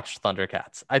never watched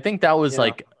Thundercats. I think that was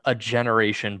like a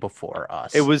generation before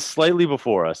us. It was slightly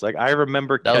before us. Like I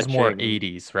remember that was more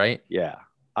 80s, right? Yeah.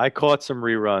 I caught some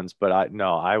reruns, but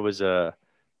I was a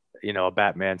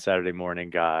Batman Saturday morning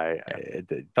guy.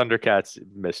 Yeah. Thundercats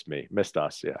missed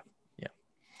us. Yeah.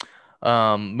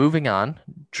 Yeah. Moving on,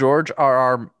 George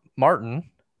R.R. Martin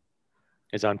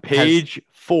is on page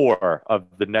 4 of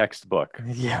the next book.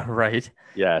 Yeah, right.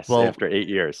 Yes. Well, after 8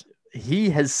 years, he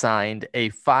has signed a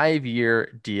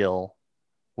 5-year deal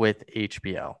with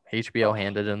HBO. HBO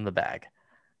handed him the bag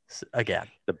again.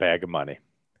 The bag of money.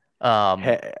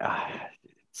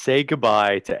 Say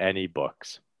goodbye to any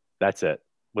books. That's it.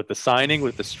 With the signing,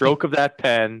 with the stroke of that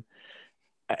pen.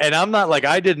 And I'm not like,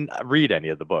 I didn't read any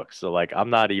of the books. So like, I'm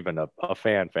not even a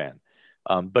fan.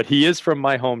 But he is from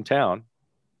my hometown,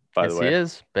 by the way. Yes, he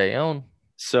is. Bayonne.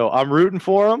 So I'm rooting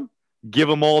for him. Give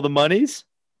him all the monies.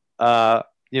 If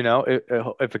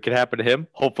it could happen to him,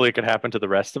 hopefully it could happen to the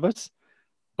rest of us.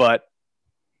 But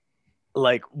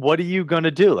like, what are you going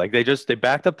to do? Like they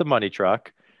backed up the money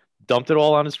truck, dumped it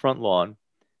all on his front lawn.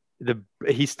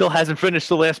 He still hasn't finished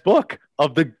the last book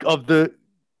of the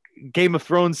Game of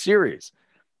Thrones series.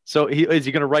 So is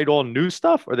he going to write all new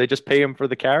stuff, or they just pay him for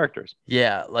the characters?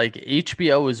 Yeah, like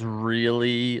HBO is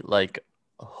really like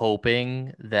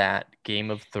hoping that Game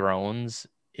of Thrones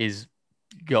is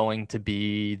going to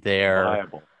be their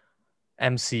viable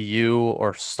MCU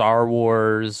or Star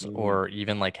Wars or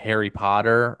even like Harry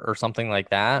Potter or something like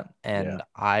that. And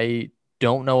I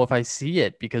don't know if I see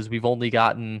it, because we've only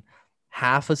gotten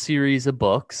half a series of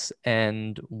books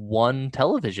and one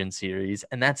television series,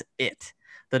 and that's it.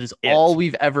 That is all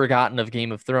we've ever gotten of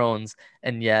Game of Thrones,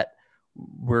 and yet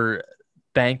we're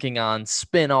banking on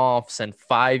spin-offs and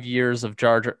 5 years of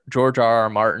George R.R.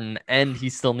 Martin, and he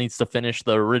still needs to finish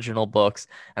the original books.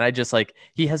 And I just like,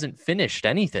 he hasn't finished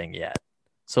anything yet.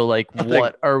 So like,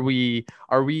 what are we?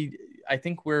 I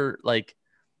think we're like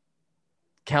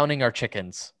counting our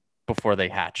chickens before they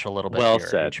hatch a little bit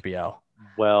here at HBO.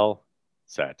 Well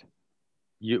said.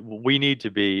 We need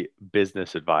to be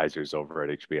business advisors over at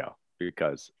HBO,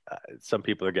 because some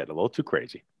people are getting a little too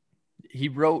crazy. He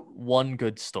wrote one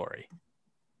good story.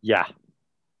 Yeah.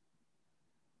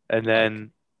 And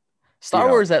then Star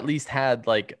Wars at least had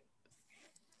like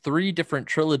 3 different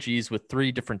trilogies with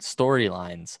 3 different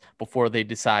storylines before they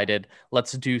decided,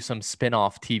 let's do some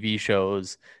spin-off TV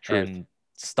shows and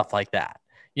stuff like that.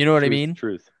 You know what I mean?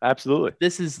 Truth. Absolutely.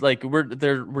 This is like,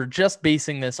 we're just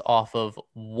basing this off of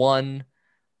one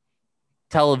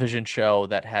television show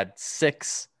that had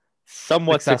 6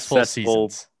 somewhat successful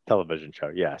seasons. Television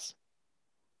show. Yes.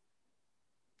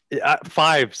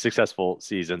 5 successful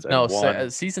seasons. And no,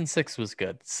 season 6 was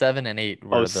good. 7 and 8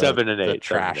 were 7 and 8 the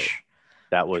trash.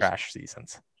 That was trash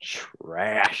seasons.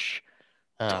 Trash.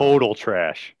 Total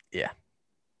trash. Yeah.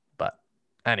 But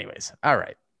anyways, all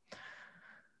right.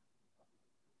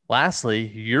 Lastly,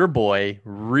 your boy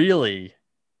really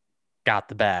got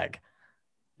the bag.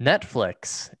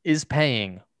 Netflix is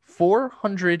paying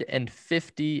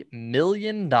 $450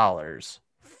 million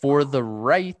for the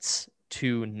rights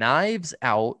to Knives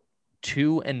Out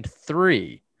 2 and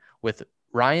 3, with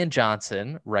Rian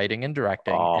Johnson writing and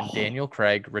directing and Daniel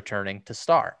Craig returning to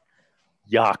star.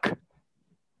 Yuck.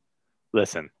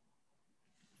 Listen,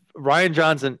 Ryan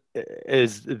Johnson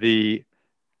is the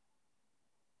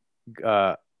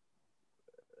uh,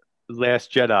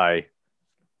 Last Jedi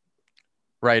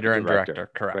Writer and director,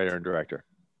 correct. Writer and director.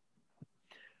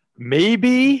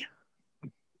 Maybe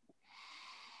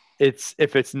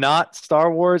if it's not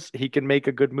Star Wars, he can make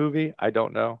a good movie. I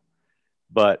don't know,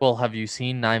 but Well, have you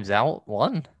seen Knives Out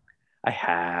 1? I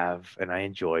have, and I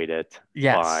enjoyed it.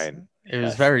 Yes. Fine. It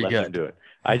was Yes, very let him good. do it.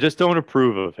 I just don't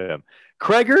approve of him.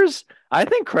 Craigers, I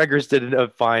think Craigers did a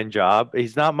fine job.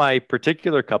 He's not my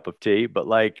particular cup of tea, but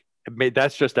like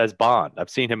that's just as Bond. I've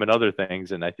seen him in other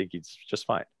things, and I think he's just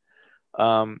fine.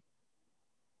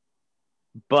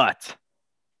 But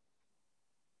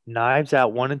Knives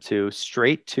Out 1 and 2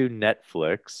 straight to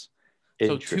Netflix.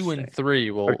 So 2 and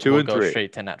 3 will go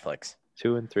straight to Netflix.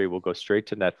 2 and 3 will go straight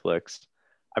to Netflix.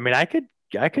 I mean, I could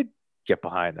get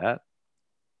behind that.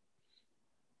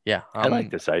 Yeah, I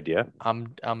like this idea.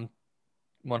 I'm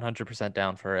 100%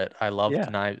 down for it. I loved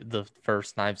the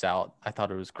first Knives Out. I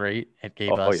thought it was great. It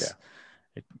gave us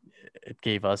it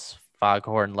gave us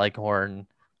Foghorn Leghorn,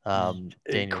 Daniel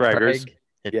Craigers. Craig.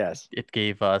 It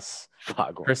gave us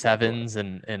Foghorn Chris Evans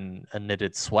in a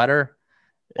knitted sweater.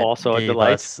 Also a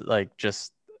delight.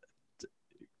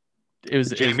 It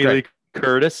was Jamie Lee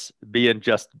Curtis being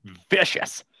just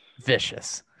vicious.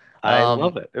 I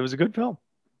love it. It was a good film.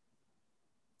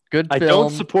 Good film. I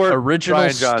don't support original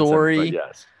Ryan Johnson, story,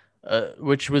 yes.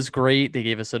 Which was great. They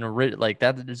gave us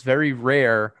that is very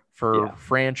rare for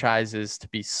franchises to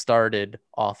be started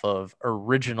off of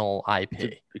original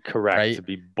IP. Correct. Right? To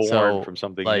be born from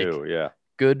something new. Yeah.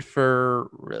 Good for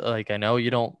I know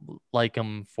you don't like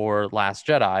them for Last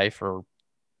Jedi for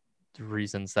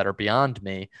reasons that are beyond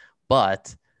me,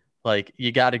 but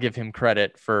you got to give him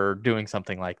credit for doing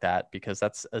something like that, because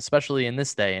that's, especially in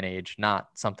this day and age, not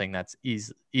something that's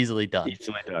easily done.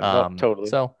 Totally.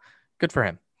 So good for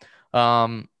him.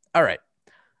 All right.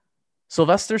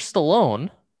 Sylvester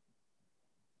Stallone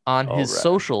on his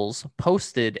socials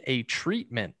posted a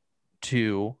treatment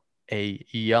to a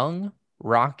young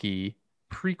Rocky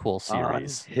prequel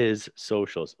series. On his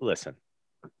socials. Listen,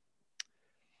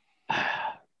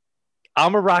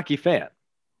 I'm a Rocky fan.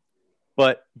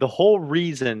 But the whole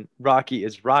reason Rocky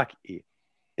is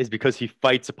because he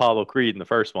fights Apollo Creed in the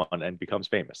first one and becomes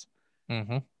famous.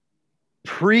 Mm-hmm.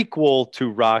 Prequel to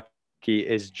Rocky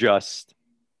is just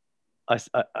a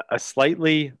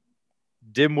slightly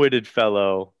dim-witted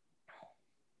fellow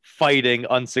fighting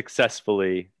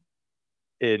unsuccessfully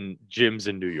in gyms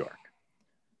in New York.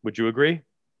 Would you agree?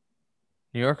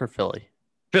 New York or Philly?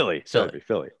 Philly.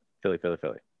 Philly.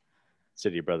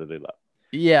 City of brotherly love.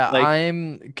 Yeah,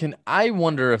 I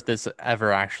wonder if this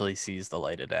ever actually sees the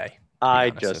light of day. I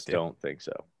just don't think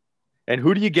so. And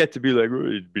who do you get to be like, oh,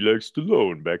 it'd be like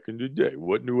Stallone back in the day?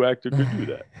 What new actor could do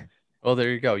that? Well, there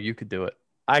you go. You could do it.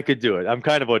 I could do it. I'm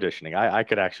kind of auditioning. I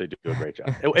could actually do a great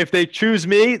job. If they choose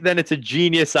me, then it's a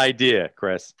genius idea,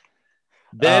 Chris.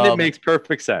 Then it makes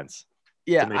perfect sense.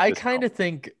 Yeah, I kind of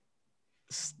think,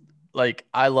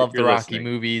 I love the Rocky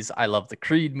movies. I love the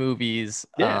Creed movies.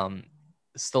 Yeah.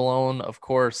 Stallone, of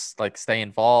course, stay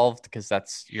involved because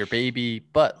that's your baby,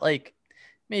 but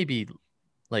maybe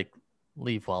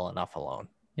leave well enough alone.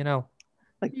 You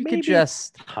could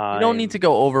just you don't need to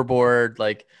go overboard.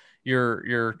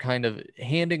 You're kind of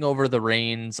handing over the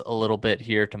reins a little bit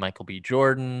here to Michael B.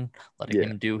 Jordan, letting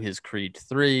him do his Creed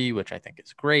 3, which I think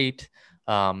is great.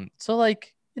 There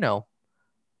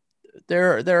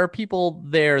are people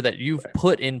there that you've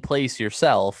put in place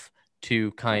yourself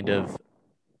to kind of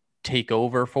take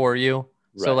over for you.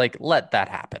 So let that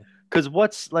happen. Because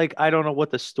I don't know what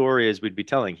the story is we'd be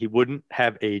telling. He wouldn't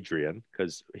have Adrian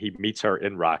because he meets her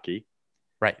in Rocky.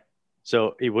 Right.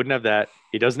 So he wouldn't have that.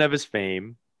 He doesn't have his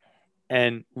fame.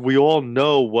 And we all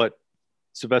know what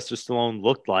Sylvester Stallone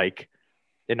looked like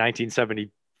in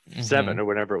 1977 or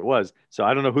whatever it was. So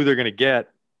I don't know who they're going to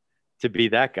get to be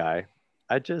that guy.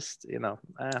 I just,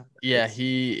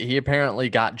 he apparently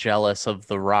got jealous of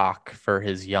The Rock for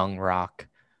his Young Rock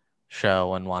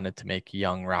show and wanted to make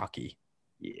Young Rocky.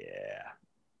 Yeah.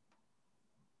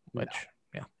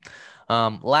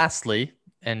 Lastly,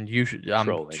 and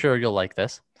I'm sure you'll like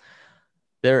this,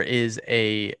 there is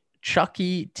a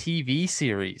Chucky TV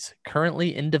series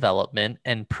currently in development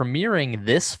and premiering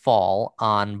this fall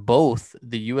on both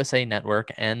the USA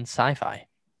Network and Sci-Fi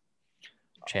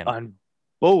channel. On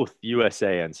both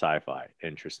USA and Sci-Fi.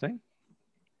 Interesting.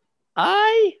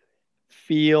 I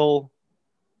feel...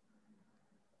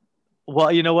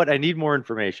 Well, you know what? I need more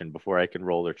information before I can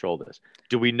roll or troll this.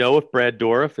 Do we know if Brad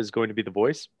Dourif is going to be the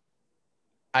voice?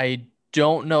 I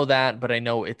don't know that, but I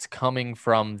know it's coming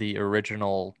from the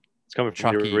original. It's coming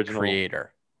from Chucky the original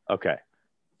creator. Okay.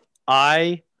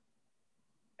 I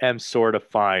am sort of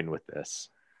fine with this.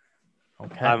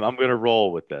 Okay. I'm going to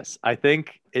roll with this. I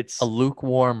think A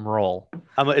lukewarm roll.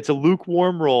 it's a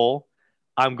lukewarm roll.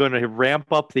 I'm going to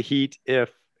ramp up the heat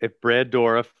if Brad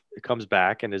Dourif comes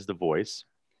back and is the voice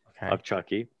of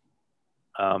Chucky.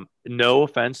 No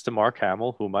offense to Mark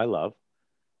Hamill, whom I love.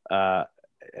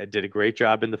 Did a great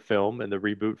job in the film, in the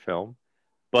reboot film.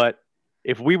 But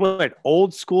if we went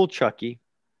old school Chucky,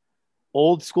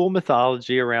 old school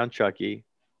mythology around Chucky,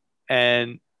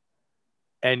 and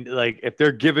like if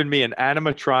they're giving me an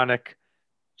animatronic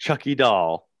Chucky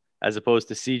doll as opposed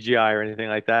to CGI or anything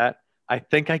like that, I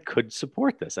think I could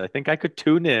support this. I think I could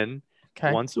tune in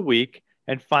once a week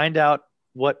and find out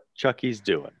what Chucky's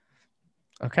doing.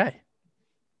 Okay.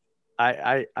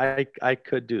 I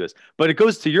could do this, but it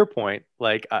goes to your point.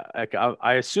 Like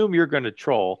I assume you're going to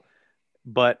troll,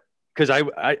 but because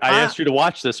I asked you to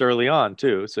watch this early on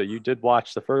too, so you did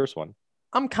watch the first one.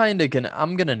 I'm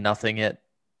gonna nothing it.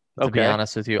 To be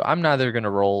honest with you, I'm neither gonna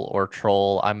roll or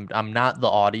troll. I'm not the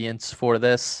audience for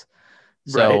this,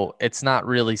 so it's not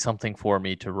really something for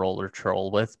me to roll or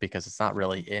troll with because it's not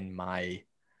really in my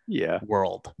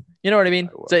world. You know what I mean?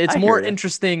 So it's more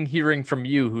interesting hearing from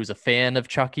you, who's a fan of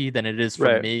Chucky, than it is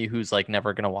from me, who's like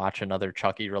never gonna watch another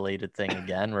Chucky related thing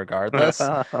again, regardless.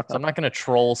 So I'm not gonna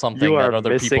troll something that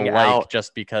other people like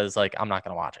just because like I'm not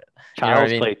gonna watch it.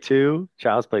 Child's Play 2,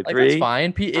 Child's Play 3. That's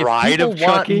fine. If people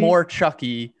want more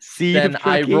Chucky, then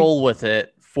I roll with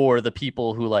it for the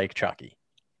people who like Chucky.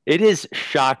 It is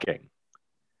shocking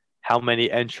how many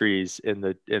entries in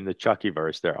the Chucky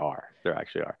verse there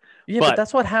actually are. Yeah, but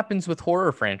that's what happens with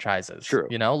horror franchises. True.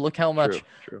 You know, look how much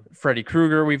Freddy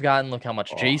Krueger we've gotten, look how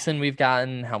much Jason we've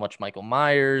gotten, how much Michael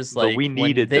Myers. Like, but we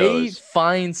needed when they those.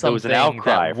 find something was an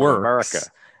outcry that from works,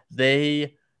 America.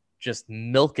 They just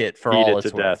milk it for all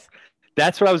it's worth. Death.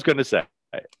 That's what I was going to say.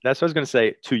 That's what I was going to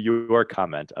say to your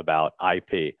comment about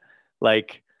IP.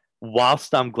 Like,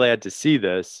 whilst I'm glad to see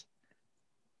this,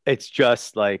 it's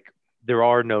just like there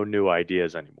are no new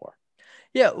ideas anymore.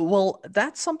 Yeah, well,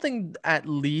 that's something at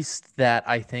least that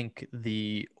I think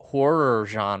the horror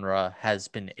genre has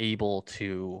been able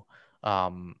to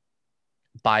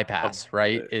bypass,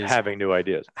 right? Is having new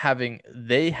ideas.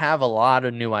 They have a lot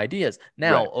of new ideas.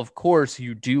 Now, of course,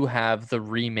 you do have the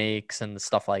remakes and the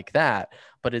stuff like that,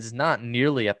 but it's not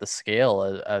nearly at the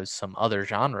scale as some other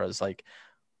genres. Like,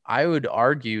 I would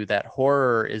argue that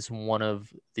horror is one of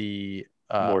the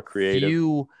more creative,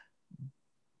 few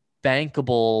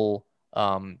bankable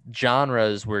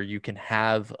genres where you can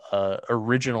have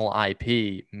original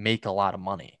IP make a lot of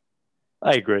money.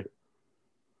 I agree.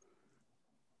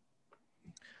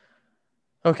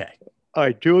 Okay.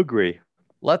 I do agree.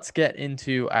 Let's get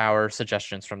into our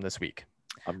suggestions from this week.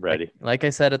 I'm ready. Like I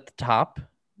said at the top,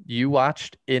 you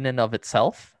watched In and of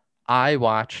Itself. I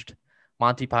watched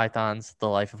Monty Python's The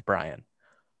Life of Brian.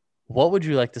 What would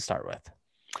you like to start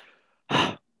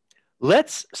with?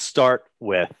 Let's start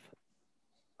with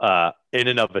In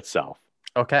and of Itself.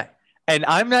 Okay. And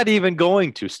I'm not even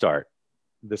going to start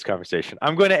this conversation.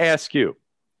 I'm going to ask you,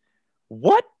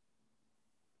 what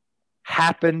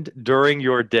happened during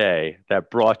your day that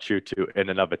brought you to In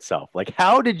and of Itself? Like,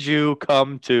 how did you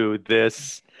come to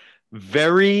this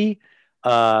very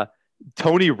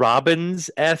Tony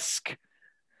Robbins-esque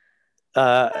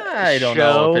I don't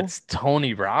know if it's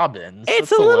Tony Robbins.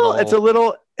 It's a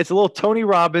little Tony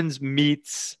Robbins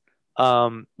meets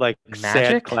like Magic?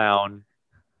 Sad Clown,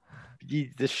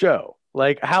 the show.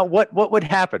 Like, what would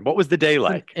happen? What was the day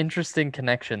like? Interesting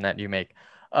connection that you make.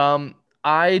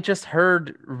 I just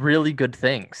heard really good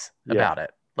things about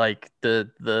it. Like there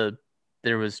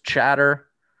was chatter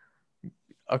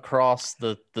across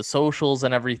the socials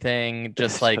and everything,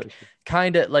 just like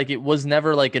kind of like it was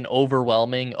never like an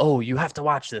overwhelming, oh, you have to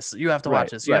watch this, you have to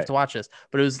watch this, you have to watch this.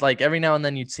 But it was like every now and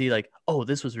then you'd see like, oh,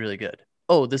 this was really good.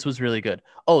 Oh, this was really good.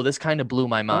 Oh, this kind of blew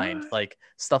my mind. Like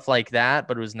stuff like that.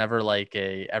 But it was never like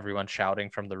everyone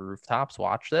shouting from the rooftops,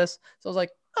 watch this. So I was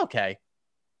like, okay,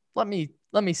 let me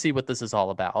see what this is all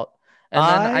about. And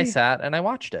then I sat and I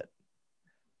watched it.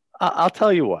 I'll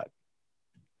tell you what.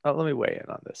 Let me weigh in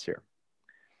on this here.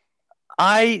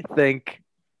 I think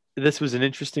this was an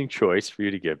interesting choice for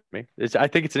you to give me. I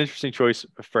think it's an interesting choice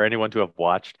for anyone to have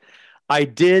watched. I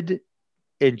did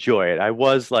enjoy it. I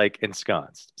was like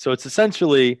ensconced. So it's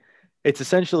essentially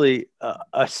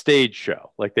a stage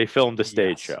show. Like they filmed a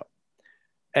stage show,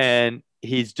 and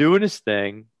he's doing his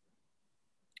thing.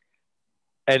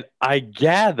 And I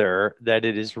gather that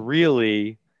it is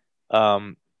really,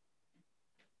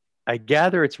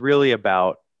 it's really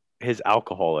about his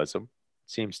alcoholism,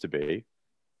 seems to be.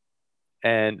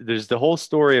 And there's the whole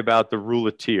story about the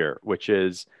Rouleteer, which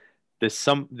is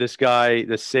this guy,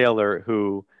 this sailor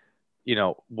who,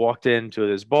 walked into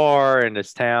this bar in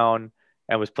this town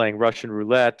and was playing Russian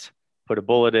roulette, put a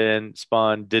bullet in,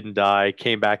 spun, didn't die,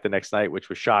 came back the next night, which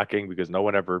was shocking because no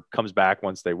one ever comes back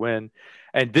once they win,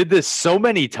 and did this so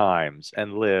many times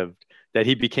and lived that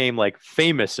he became like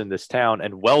famous in this town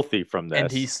and wealthy from this.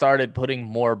 And he started putting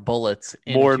more bullets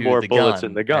into more and more the bullets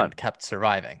gun in the gun and kept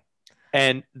surviving.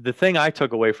 And the thing I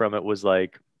took away from it was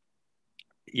like,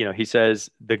 he says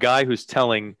the guy who's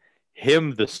telling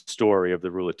him the story of the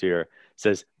rouletier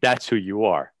says, that's who you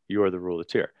are. You are the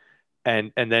rouletier.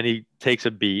 And then he takes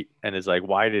a beat and is like,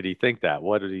 why did he think that?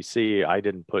 What did he see? I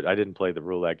didn't play the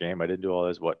roulette game. I didn't do all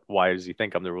this. Why does he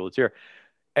think I'm the rouletier?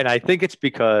 And I think it's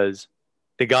because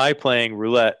the guy playing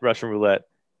Russian roulette,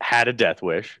 had a death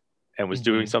wish and was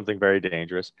doing something very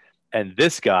dangerous. And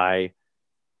this guy,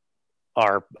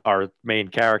 our main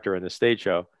character in the stage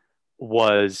show,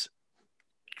 was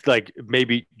like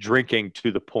maybe drinking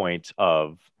to the point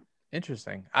of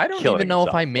interesting. I don't even know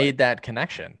if I made that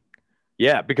connection.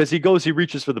 Yeah, because he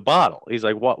reaches for the bottle. He's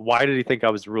like, "What? Why did he think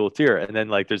I was the rouletier?" And then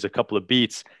like there's a couple of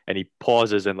beats and he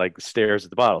pauses and like stares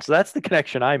at the bottle. So that's the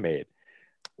connection I made.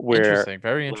 Interesting,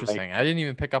 very interesting. Like, I didn't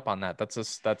even pick up on that. That's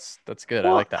good.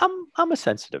 Well, I like that. I'm a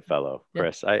sensitive fellow,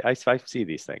 Chris. Yeah. I see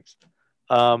these things.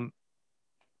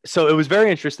 So it was very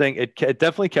interesting. It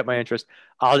definitely kept my interest.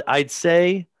 I'd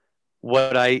say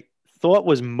what I thought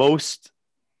was most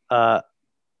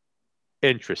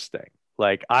interesting.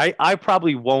 Like I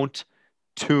probably won't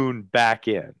tune back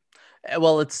in.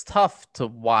 Well, it's tough to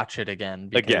watch it again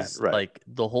because right. like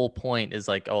the whole point is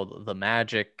like, oh, the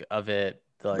magic of it,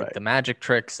 the magic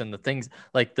tricks and the things,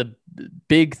 like the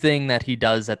big thing that he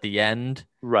does at the end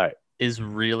right is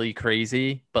really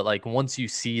crazy. But like once you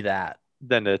see that,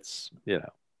 then it's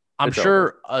I'm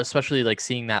sure over. Especially like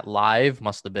seeing that live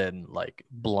must have been like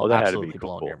absolutely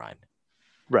blown your mind.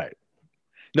 Right.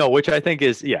 No, which I think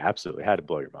is absolutely had to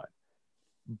blow your mind.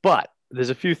 But there's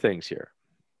a few things here.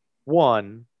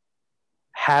 One,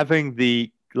 having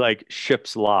the like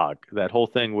ship's log, that whole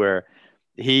thing where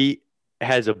he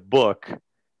has a book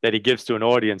that he gives to an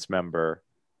audience member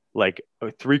like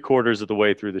 3/4 of the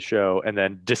way through the show and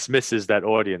then dismisses that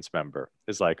audience member.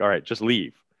 Is like, all right, just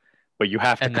leave. But you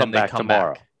have to come back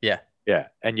tomorrow. Yeah. Yeah.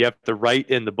 And you have to write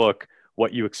in the book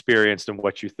what you experienced and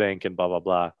what you think and blah, blah,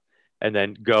 blah. And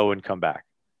then go and come back.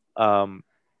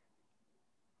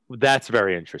 That's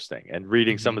very interesting. And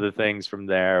reading some of the things from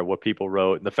there, what people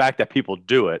wrote, and the fact that people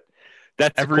do it,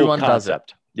 that's everyone a cool concept.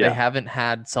 Does it. Yeah. They haven't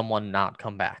had someone not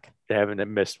come back. They haven't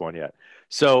missed one yet.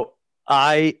 So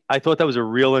I thought that was a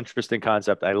real interesting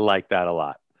concept. I like that a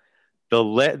lot.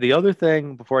 The other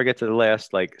thing before I get to the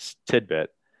last like tidbit,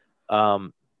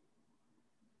 the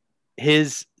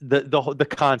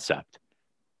concept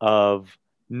of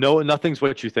nothing's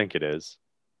what you think it is.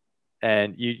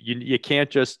 And you can't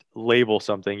just label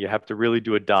something. You have to really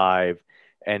do a dive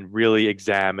and really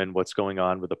examine what's going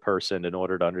on with a person in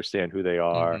order to understand who they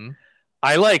are. Mm-hmm.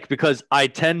 I like, because I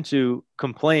tend to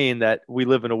complain that we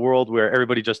live in a world where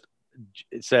everybody just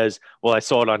says, well, I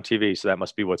saw it on TV, so that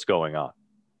must be what's going on.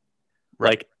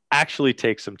 Right. Like, actually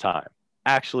take some time.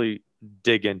 Actually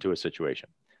dig into a situation.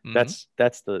 Mm-hmm.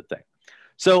 That's the thing.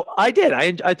 So I did.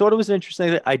 I thought it was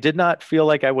interesting. I did not feel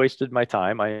like I wasted my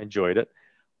time. I enjoyed it.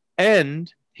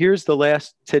 And here's the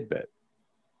last tidbit.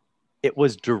 It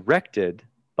was directed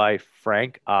by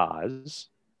Frank Oz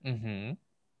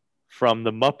from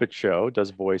The Muppet Show,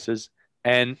 does voices,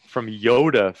 and from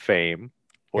Yoda fame,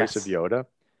 voice of Yoda,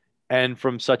 and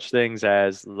from such things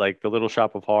as like the Little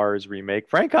Shop of Horrors remake.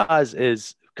 Frank Oz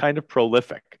is kind of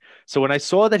prolific. So when I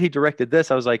saw that he directed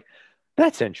this, I was like,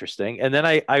 that's interesting. And then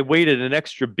I waited an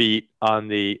extra beat on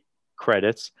the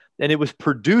credits, and it was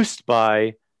produced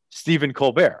by Stephen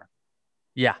Colbert.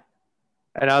 Yeah.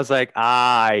 And I was like,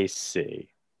 I see.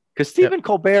 Because Stephen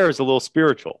Colbert is a little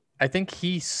spiritual. I think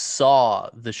he saw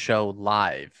the show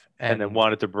live and then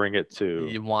wanted to bring it to.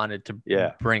 He wanted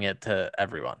to bring it to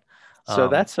everyone. So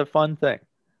that's a fun thing.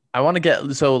 I want to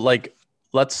get, so like,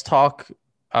 let's talk.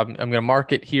 I'm going to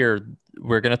mark it here.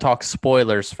 We're going to talk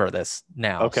spoilers for this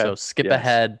now. Okay. So skip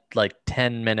ahead like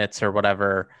 10 minutes or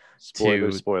whatever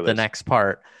to the next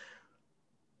part.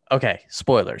 Okay.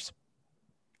 Spoilers.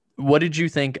 What did you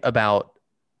think about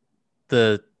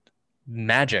the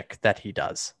magic that he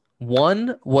does?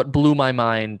 One, what blew my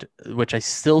mind, which I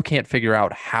still can't figure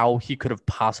out how he could have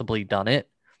possibly done it.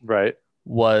 Right.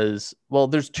 Was, well,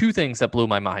 there's two things that blew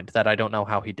my mind that I don't know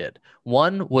how he did.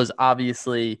 One was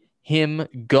obviously him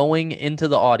going into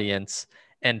the audience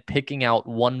and picking out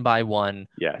one by one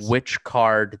which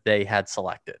card they had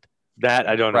selected. That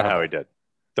I don't know how he did.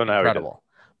 Don't know how he did.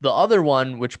 The other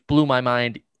one, which blew my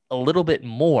mind a little bit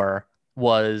more,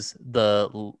 was the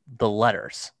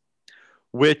letters.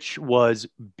 which was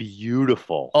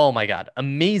beautiful. Oh my God,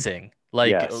 amazing.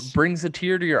 Like Yes. brings a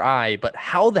tear to your eye, but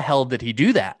how the hell did he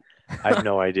do that? I have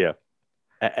no idea.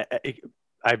 I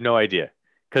have no idea.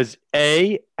 Because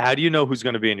A, how do you know who's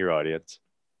going to be in your audience?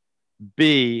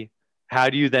 B, how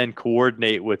do you then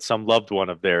coordinate with some loved one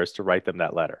of theirs to write them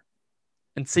that letter?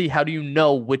 And see, how do you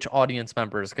know which audience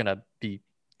member is going to be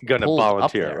Going to pulled up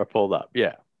volunteer there? or pulled up.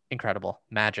 Yeah. Incredible.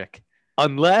 Magic.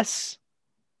 Unless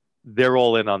they're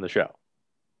all in on the show.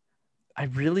 I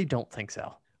really don't think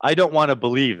so. I don't want to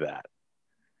believe that.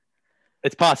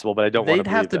 It's possible, but I don't want to They'd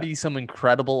believe have to that. be some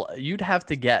incredible, you'd have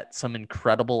to get some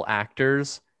incredible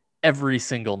actors every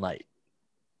single night.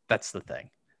 That's the thing.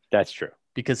 That's true.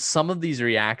 Because some of these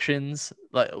reactions,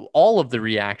 like all of the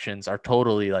reactions are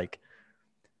totally like,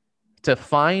 to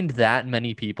find that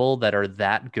many people that are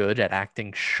that good at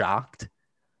acting shocked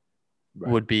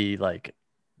would be like,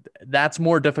 that's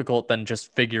more difficult than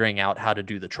just figuring out how to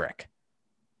do the trick.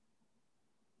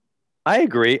 I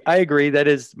agree. That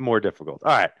is more difficult.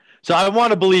 All right. So I want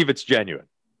to believe it's genuine.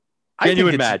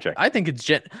 Genuine magic. I think it's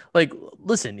like,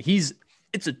 listen, it's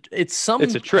somehow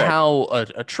It's a trick.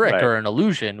 A trick Right. or an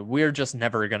illusion. We're just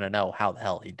never going to know how the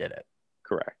hell he did it.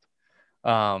 Correct.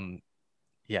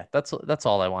 Yeah, that's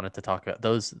all I wanted to talk about.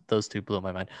 Those two blew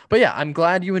my mind. But yeah, I'm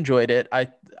glad you enjoyed it.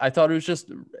 I thought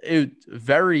it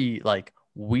very like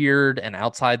weird and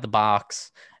outside the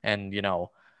box and, you know,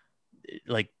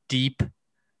 like deep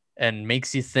and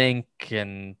makes you think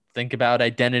about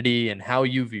identity and how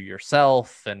you view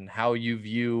yourself and how you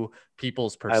view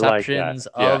people's perceptions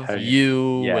of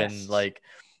you Yes. and like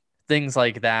things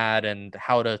like that and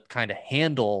how to kind of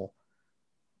handle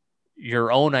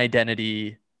your own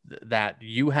identity that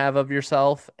you have of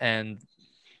yourself and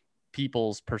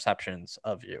people's perceptions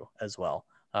of you as well.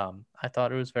 I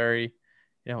thought it was very,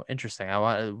 interesting.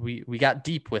 We got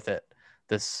deep with it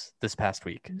this past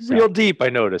week. So. Real deep, I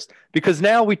noticed, because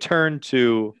now we turn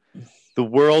to the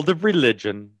world of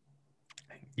religion.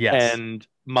 Yes. And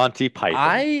Monty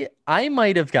Python. I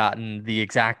might have gotten the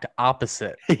exact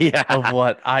opposite yeah. of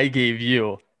what I gave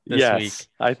you this week.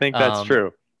 I think that's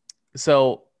true.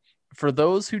 So for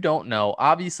those who don't know,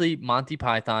 obviously Monty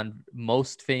Python,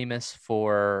 most famous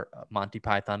for Monty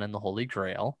Python and the Holy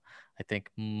Grail. I think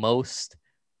most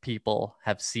people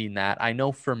have seen that. I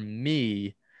know for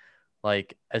me,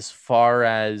 like as far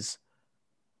as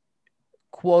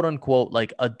quote unquote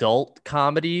like adult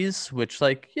comedies, which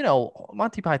like,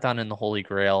 Monty Python and the Holy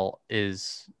Grail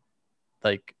is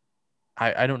like,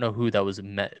 I don't know who that was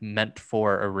meant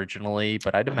for originally,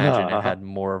 but I'd imagine it had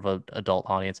more of an adult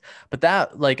audience. But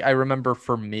that, like, I remember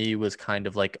for me was kind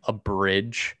of like a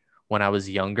bridge when I was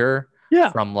younger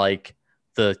from like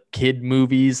the kid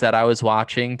movies that I was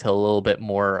watching to a little bit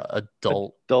more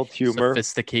adult humor,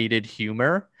 sophisticated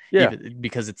humor. Yeah.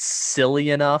 Because it's silly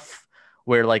enough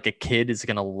where like a kid is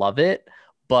going to love it,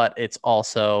 but it's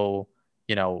also,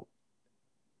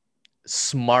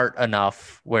 smart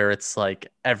enough where it's like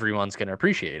everyone's going to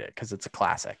appreciate it because it's a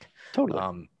classic.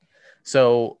 Totally.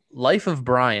 So Life of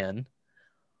Brian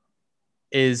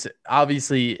is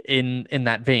obviously in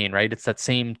that vein, right? It's that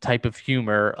same type of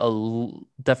humor,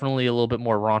 definitely a little bit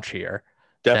more raunchier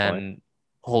than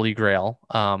Holy Grail.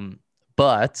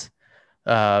 But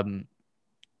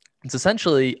it's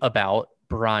essentially about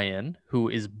Brian, who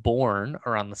is born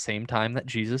around the same time that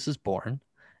Jesus is born,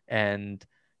 and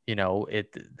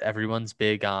everyone's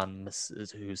big on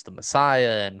who's the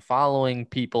Messiah and following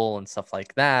people and stuff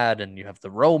like that. And you have the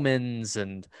Romans.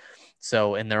 And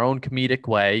so in their own comedic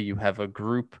way, you have a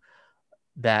group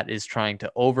that is trying to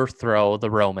overthrow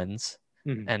the Romans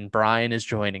and Brian is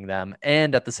joining them.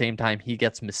 And at the same time, he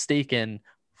gets mistaken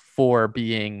for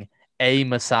being a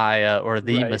Messiah or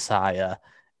the Messiah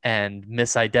and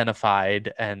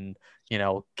misidentified and,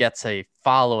 gets a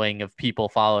following of people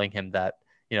following him that,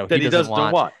 he doesn't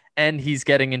want. And he's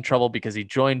getting in trouble because he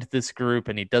joined this group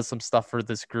and he does some stuff for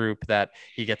this group that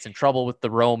he gets in trouble with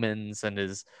the Romans and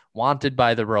is wanted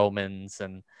by the Romans.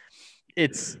 And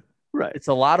it's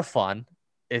a lot of fun.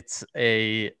 It's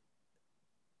a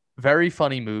very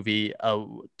funny movie, a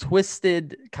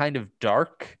twisted kind of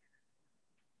dark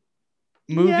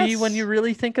movie when you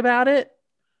really think about it.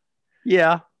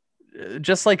 Yeah.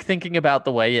 Just like thinking about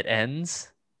the way it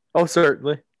ends. Oh,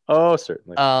 certainly.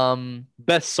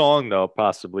 Best song though,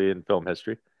 possibly in film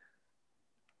history.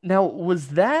 Now, was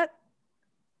that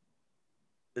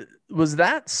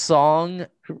song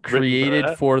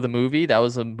created for the movie? That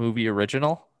was a movie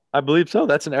original? I believe so.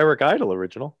 That's an Eric Idle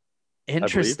original.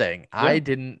 Interesting. I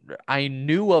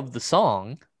knew of the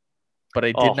song, but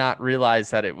I did not realize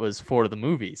that it was for the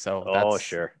movie. So that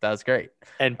was great.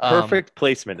 And perfect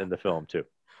placement in the film too.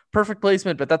 Perfect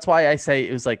placement, but that's why I say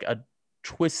it was like a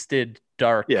twisted,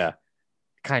 dark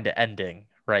kind of ending,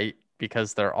 right?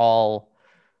 Because they're all,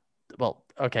 well,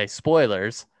 okay,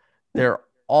 spoilers. They're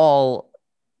all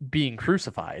being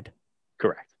crucified.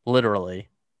 Correct. Literally.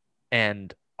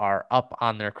 And are up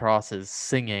on their crosses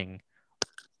singing,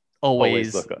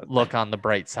 always look on the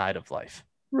bright side of life.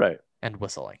 Right. And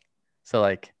whistling. So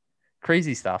like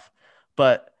crazy stuff.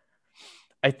 But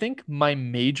I think my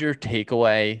major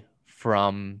takeaway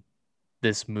from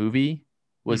this movie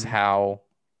was how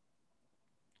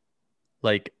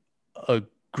like a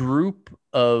group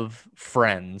of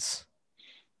friends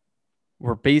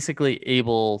were basically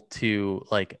able to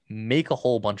like make a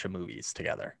whole bunch of movies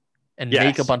together and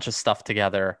make a bunch of stuff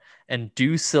together and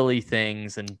do silly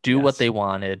things and do what they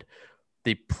wanted.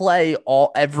 They play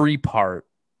every part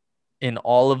in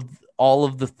all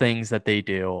of the things that they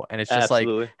do. And it's just like,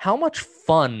 how much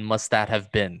fun must that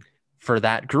have been for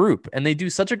that group? And they do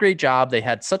such a great job. They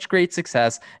had such great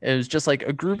success. It was just like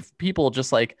a group of people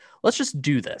just like, let's just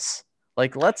do this.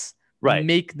 Like, let's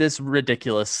make this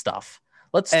ridiculous stuff.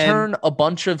 Let's turn a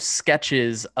bunch of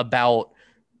sketches about,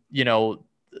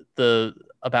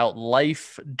 about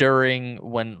life during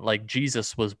when like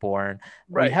Jesus was born.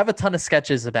 We have a ton of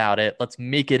sketches about it. Let's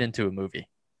make it into a movie.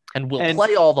 And we'll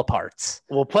play all the parts.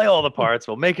 We'll play all the parts.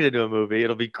 We'll make it into a movie.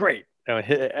 It'll be great.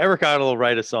 Eric Idle will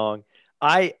write a song.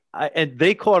 And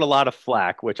they caught a lot of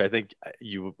flack, which I think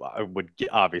you would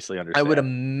obviously understand. I would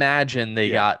imagine they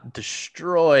got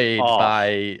destroyed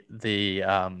by the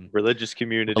religious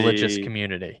community,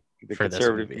 the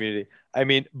conservative community. I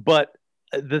mean, but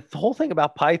the whole thing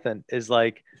about Python is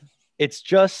like, it's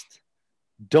just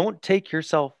don't take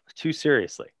yourself too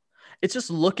seriously. It's just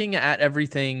looking at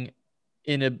everything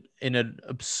in an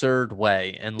absurd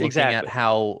way and looking at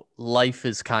how life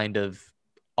is kind of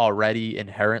already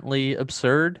inherently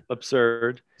absurd.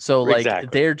 So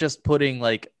like they're just putting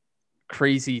like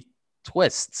crazy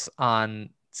twists on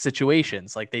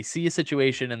situations. Like they see a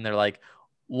situation and they're like,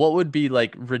 what would be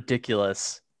like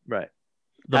ridiculous? Right.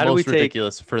 The most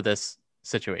ridiculous for this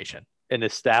situation. An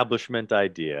establishment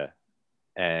idea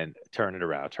and turn it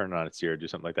around, turn it on its ear, do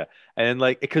something like that. And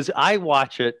like, because I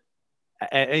watch it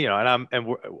and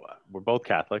we're both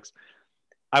Catholics.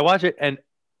 I watch it and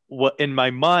what in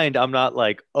my mind, I'm not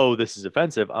like, oh, this is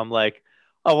offensive. I'm like,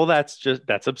 oh, well, that's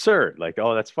absurd. Like,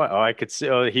 oh, that's fine. Oh, I could see,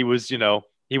 oh, he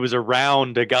was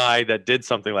around a guy that did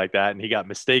something like that and he got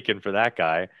mistaken for that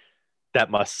guy.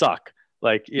 That must suck.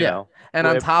 Like, you know, and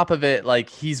on top of it, like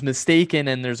he's mistaken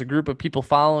and there's a group of people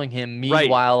following him.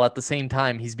 Meanwhile, at the same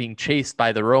time, he's being chased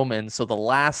by the Romans. So the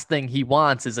last thing he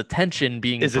wants is attention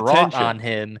being brought on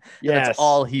him. Yes. And that's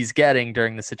all he's getting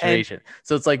during the situation.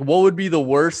 So it's like, what would be the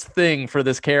worst thing for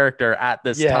this character at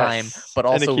this time, but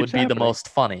also would be the most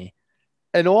funny.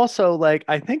 And also like,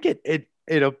 I think it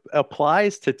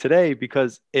applies to today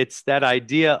because it's that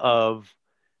idea of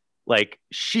like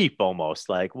sheep almost,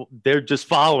 like they're just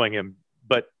following him.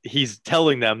 But he's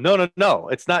telling them, no,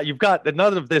 it's not.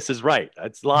 None of this is right.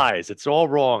 It's lies. It's all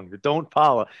wrong. Don't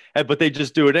follow. But they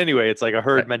just do it anyway. It's like a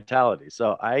herd mentality.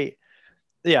 So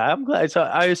I'm glad. So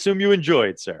I assume you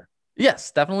enjoyed, sir.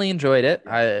 Yes, definitely enjoyed it.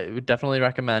 I would definitely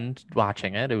recommend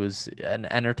watching it. It was an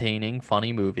entertaining,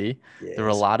 funny movie. Yes. There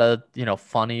were a lot of,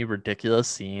 funny, ridiculous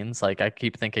scenes. Like I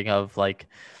keep thinking of like,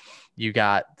 you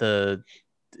got the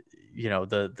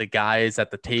guys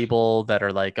at the table that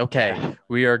are like, okay,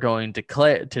 we are going to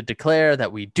declare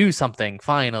that we do something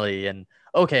finally. And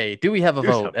okay, do we have a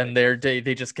vote? And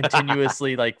they just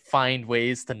continuously like find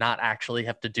ways to not actually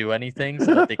have to do anything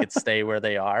so that they could stay where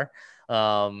they are.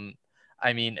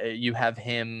 I mean, you have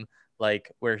him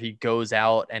like where he goes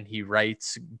out and he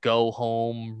writes "Go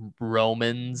home,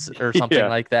 Romans" or something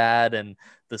like that, and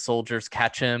the soldiers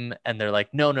catch him and they're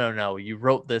like, no, you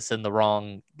wrote this in the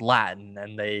wrong Latin,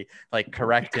 and they like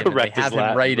correct him and they have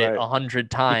him write it 100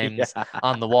 times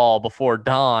on the wall before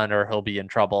dawn or he'll be in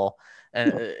trouble.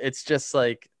 And it's just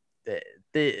like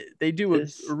they do a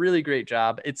really great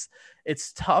job.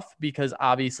 It's tough because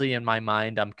obviously in my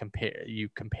mind you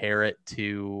compare it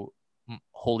to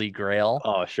Holy Grail,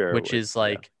 which is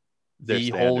like the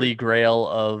Holy Grail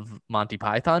of Monty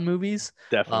Python movies.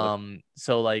 Definitely.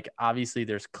 So like obviously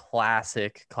there's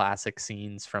classic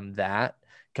scenes from that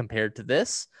compared to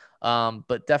this,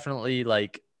 but definitely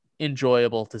like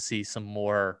enjoyable to see some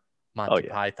more Monty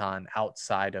Python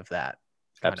outside of that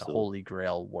kind of Holy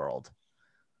Grail world.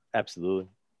 Absolutely.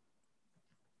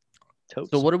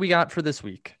 So what do we got for this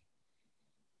week?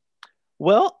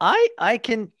 Well, I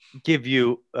can give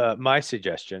you my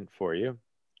suggestion for you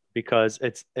because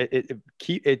it's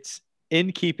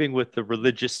in keeping with the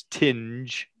religious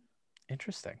tinge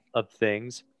Interesting. of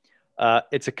things.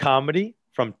 It's a comedy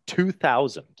from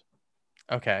 2000,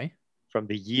 Okay. from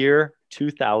the year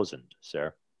 2000,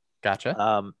 sir.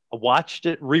 Gotcha. Watched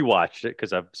it, rewatched it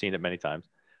because I've seen it many times.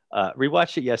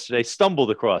 Rewatched it yesterday,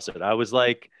 stumbled across it. I was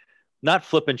like, not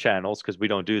flipping channels because we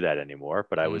don't do that anymore,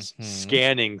 but I was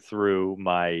scanning through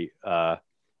my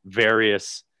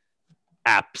various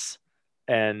apps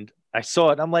and I saw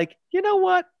it. And I'm like, you know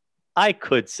what? I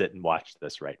could sit and watch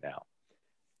this right now.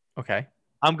 Okay.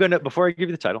 Before I give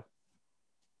you the title,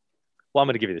 I'm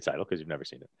going to give you the title because you've never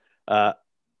seen it.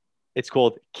 It's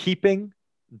called Keeping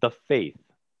the Faith.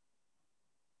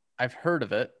 I've heard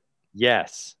of it.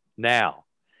 Yes. Now,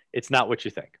 it's not what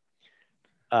you think.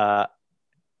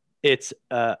 It's,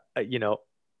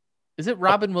 Is it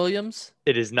Robin Williams?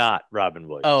 It is not Robin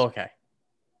Williams. Oh, okay.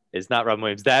 It's not Robin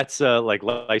Williams. That's like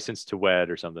License to Wed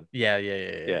or something.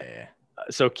 Yeah.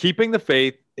 So Keeping the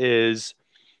Faith is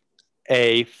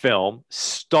a film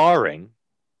starring,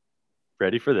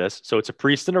 ready for this? So it's a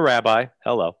priest and a rabbi.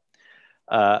 Hello.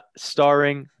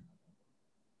 Starring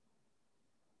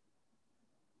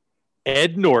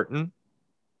Ed Norton.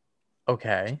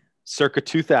 Okay. Circa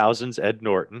 2000s Ed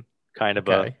Norton. Kind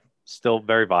of still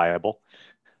very viable.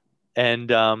 And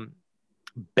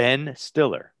Ben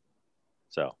Stiller.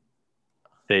 So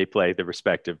they play the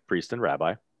respective priest and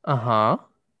rabbi. Uh-huh.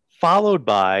 Followed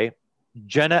by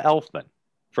Jenna Elfman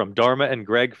from Dharma and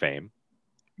Greg fame.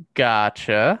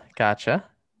 Gotcha.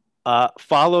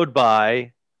 Followed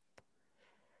by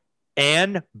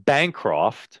Anne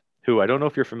Bancroft, who I don't know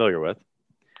if you're familiar with.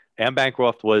 Anne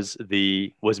Bancroft was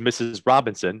Mrs.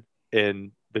 Robinson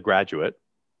in The Graduate.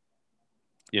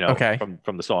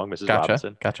 From the song Mrs.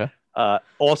 Robinson. Gotcha.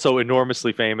 Also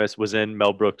enormously famous, was in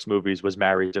Mel Brooks movies, was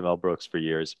married to Mel Brooks for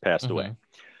years, passed away.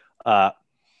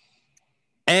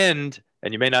 And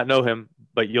you may not know him,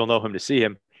 but you'll know him to see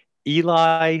him,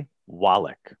 Eli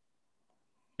Wallach.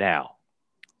 Now,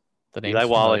 Eli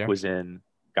Wallach was in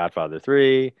Godfather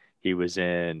 3. He was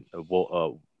in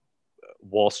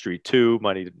Wall Street 2,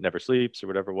 Money Never Sleeps, or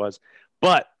whatever it was.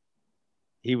 But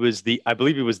I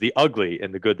believe he was the ugly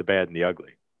in The Good, the Bad, and the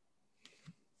Ugly.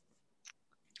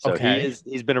 So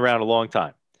he's been around a long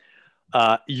time.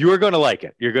 You're going to like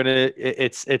it.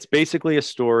 It's basically a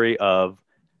story of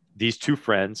these two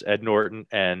friends, Ed Norton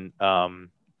and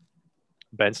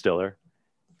Ben Stiller,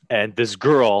 and this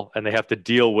girl, and they have to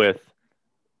deal with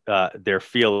their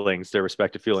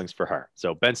respective feelings for her.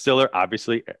 So Ben Stiller,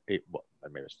 obviously, I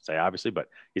should say obviously, but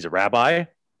he's a rabbi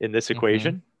in this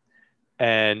equation,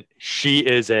 and she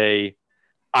is a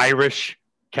Irish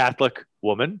Catholic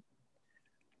woman.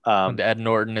 And Ed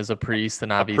Norton is a priest,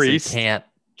 and obviously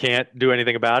can't do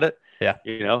anything about it.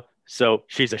 Yeah, so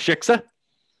she's a shiksa,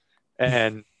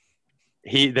 and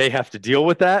they have to deal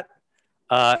with that.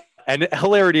 And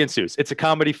hilarity ensues. It's a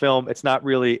comedy film. It's not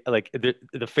really like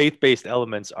the faith-based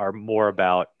elements are more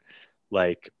about,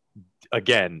 like,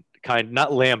 again,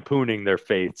 not lampooning their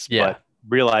faiths, but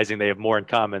realizing they have more in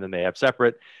common than they have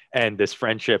separate, and this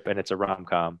friendship, and it's a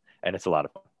rom-com, and it's a lot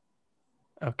of fun.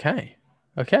 Okay.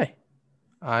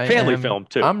 Family film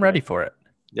too. I'm ready for it.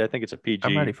 Yeah, I think it's a PG,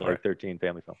 I'm ready for 13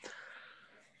 family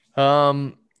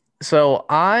film. So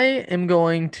I am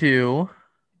going to.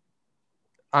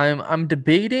 I'm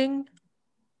debating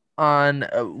on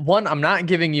one. I'm not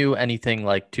giving you anything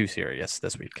like too serious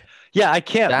this week. Yeah, I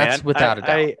can't. That's man. without a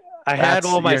doubt. I had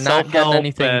all my. You're not getting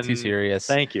anything too serious.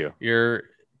 Thank you.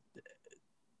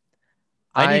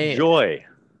 I need joy.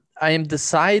 I am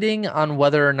deciding on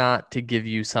whether or not to give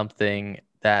you something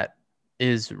that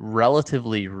is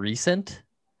relatively recent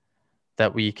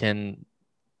that we can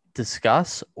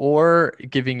discuss, or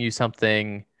giving you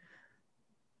something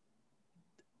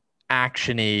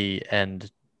actiony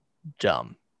and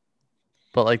dumb.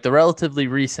 But like the relatively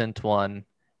recent one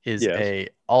is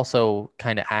also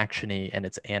kind of actiony, and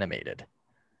it's animated.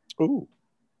 Ooh.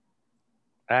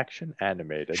 Action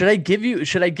animated. Should I give you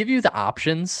the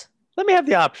options? Let me have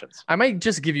the options. I might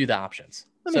just give you the options.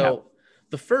 So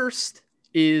the first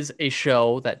is a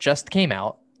show that just came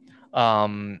out,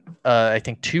 I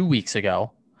think 2 weeks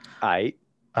ago.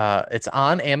 It's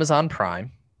on Amazon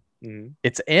Prime.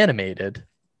 It's animated,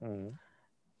 and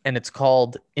it's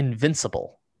called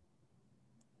Invincible.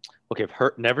 Okay,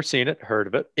 I've never seen it, heard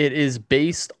of it. It is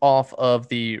based off of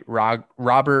the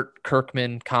Robert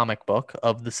Kirkman comic book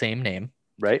of the same name.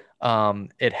 Right.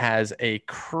 It has a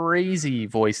crazy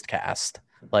voiced cast.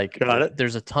 Like,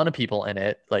 there's a ton of people in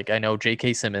it. Like, I know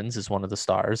J.K. Simmons is one of the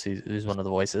stars. He's one of the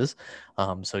voices.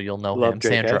 So you'll know him. JK.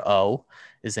 Sandra Oh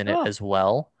is in it as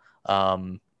well.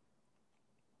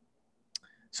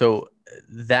 So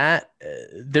that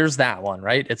there's that one,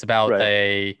 right? It's about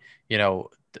Right.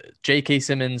 J.K.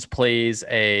 Simmons plays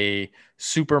a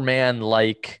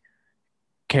Superman-like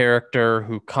character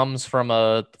who comes from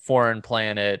a foreign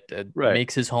planet, Right.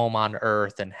 makes his home on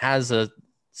Earth, and has a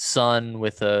son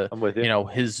with a I'm with you.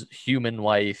 his human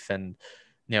wife, and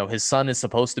his son is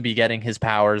supposed to be getting his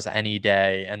powers any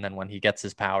day, and then when he gets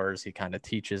his powers, he kind of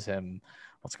teaches him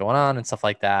what's going on and stuff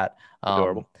like that.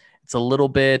 Adorable. It's a little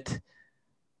bit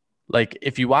like,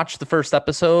 if you watch the first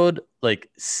episode, like,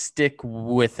 stick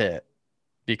with it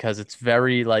because it's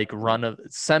very like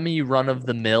semi run of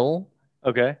the mill.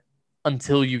 Okay.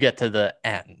 Until you get to the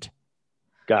end.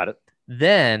 Got it.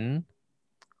 Then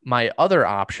my other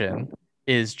option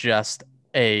is just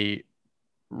a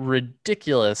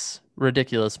ridiculous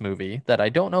movie that I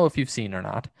don't know if you've seen or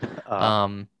not.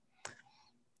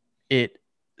 It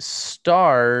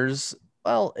stars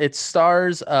our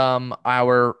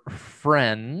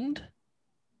friend.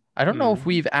 I don't know if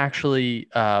we've actually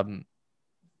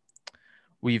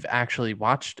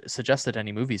suggested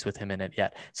any movies with him in it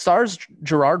yet. Stars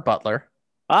Gerard Butler.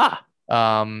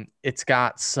 It's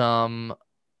got some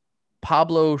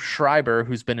Pablo Schreiber,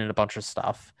 who's been in a bunch of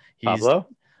stuff. He's Pablo?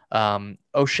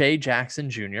 O'Shea Jackson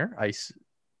Jr., Ice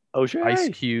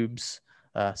Cube's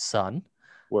son.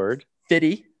 Word.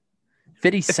 50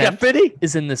 Cent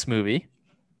is in this movie.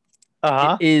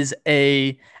 It is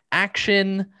a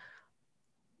action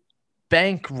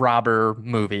bank robber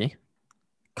movie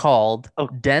called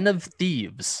Den of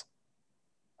Thieves.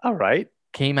 All right.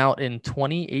 Came out in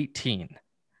 2018.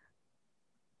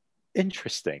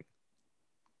 Interesting.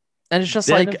 And it's just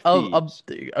like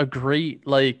a great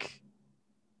like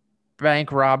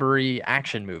bank robbery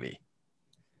action movie.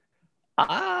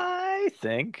 I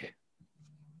think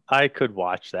I could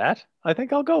watch that. I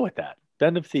think I'll go with that.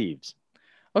 Den of Thieves.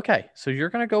 Okay, so you're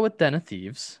going to go with Den of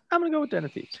Thieves. I'm going to go with Den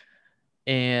of Thieves.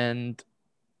 And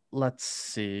let's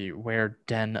see where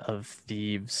Den of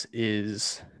Thieves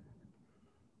is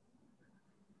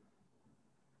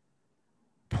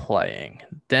playing.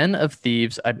 Den of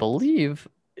Thieves, I believe,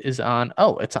 is on.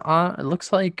 Oh, it's on. It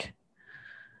looks like.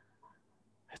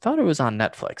 I thought it was on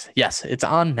Netflix. Yes, it's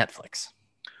on Netflix.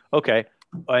 Okay.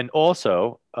 And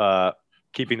also,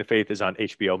 Keeping the Faith is on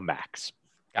HBO Max.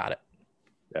 Got it.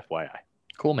 FYI.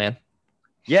 Cool, man.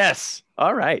 Yes.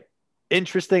 All right.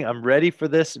 Interesting. I'm ready for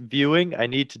this viewing. I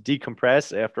need to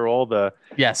decompress after all the.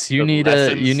 Yes, you need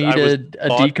a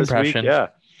decompression. Yeah.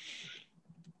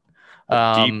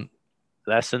 Deep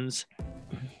lessons.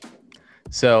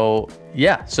 So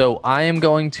I am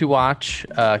going to watch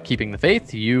Keeping the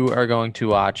Faith. You are going to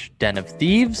watch Den of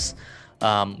Thieves.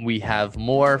 We have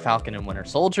more Falcon and Winter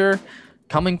Soldier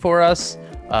coming for us.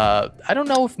 I don't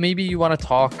know if maybe you want to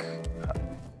talk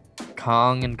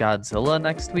Kong and Godzilla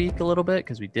next week a little bit,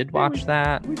 because we did watch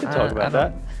that. We could talk about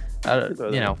that.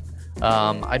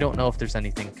 I don't know if there's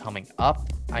anything coming up.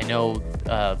 I know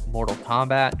Mortal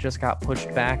Kombat just got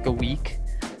pushed back a week,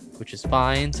 which is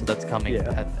fine. So that's coming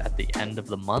at the end of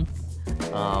the month.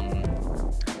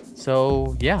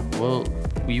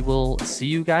 We will see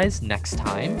you guys next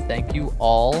time. Thank you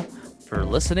all for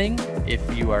listening.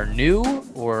 If you are new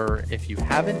or if you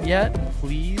haven't yet,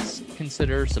 please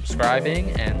consider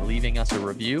subscribing and leaving us a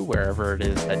review wherever it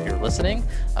is that you're listening.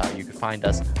 You can find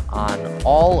us on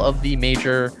all of the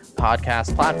major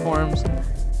podcast platforms,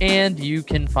 and you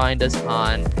can find us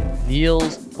on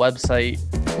Neil's website,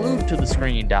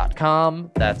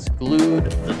 gluedtothescreen.com. That's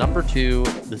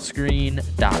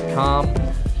glued2thescreen.com.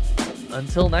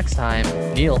 Until next time,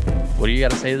 Neil, what do you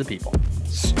got to say to the people?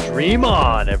 Stream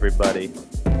on, everybody.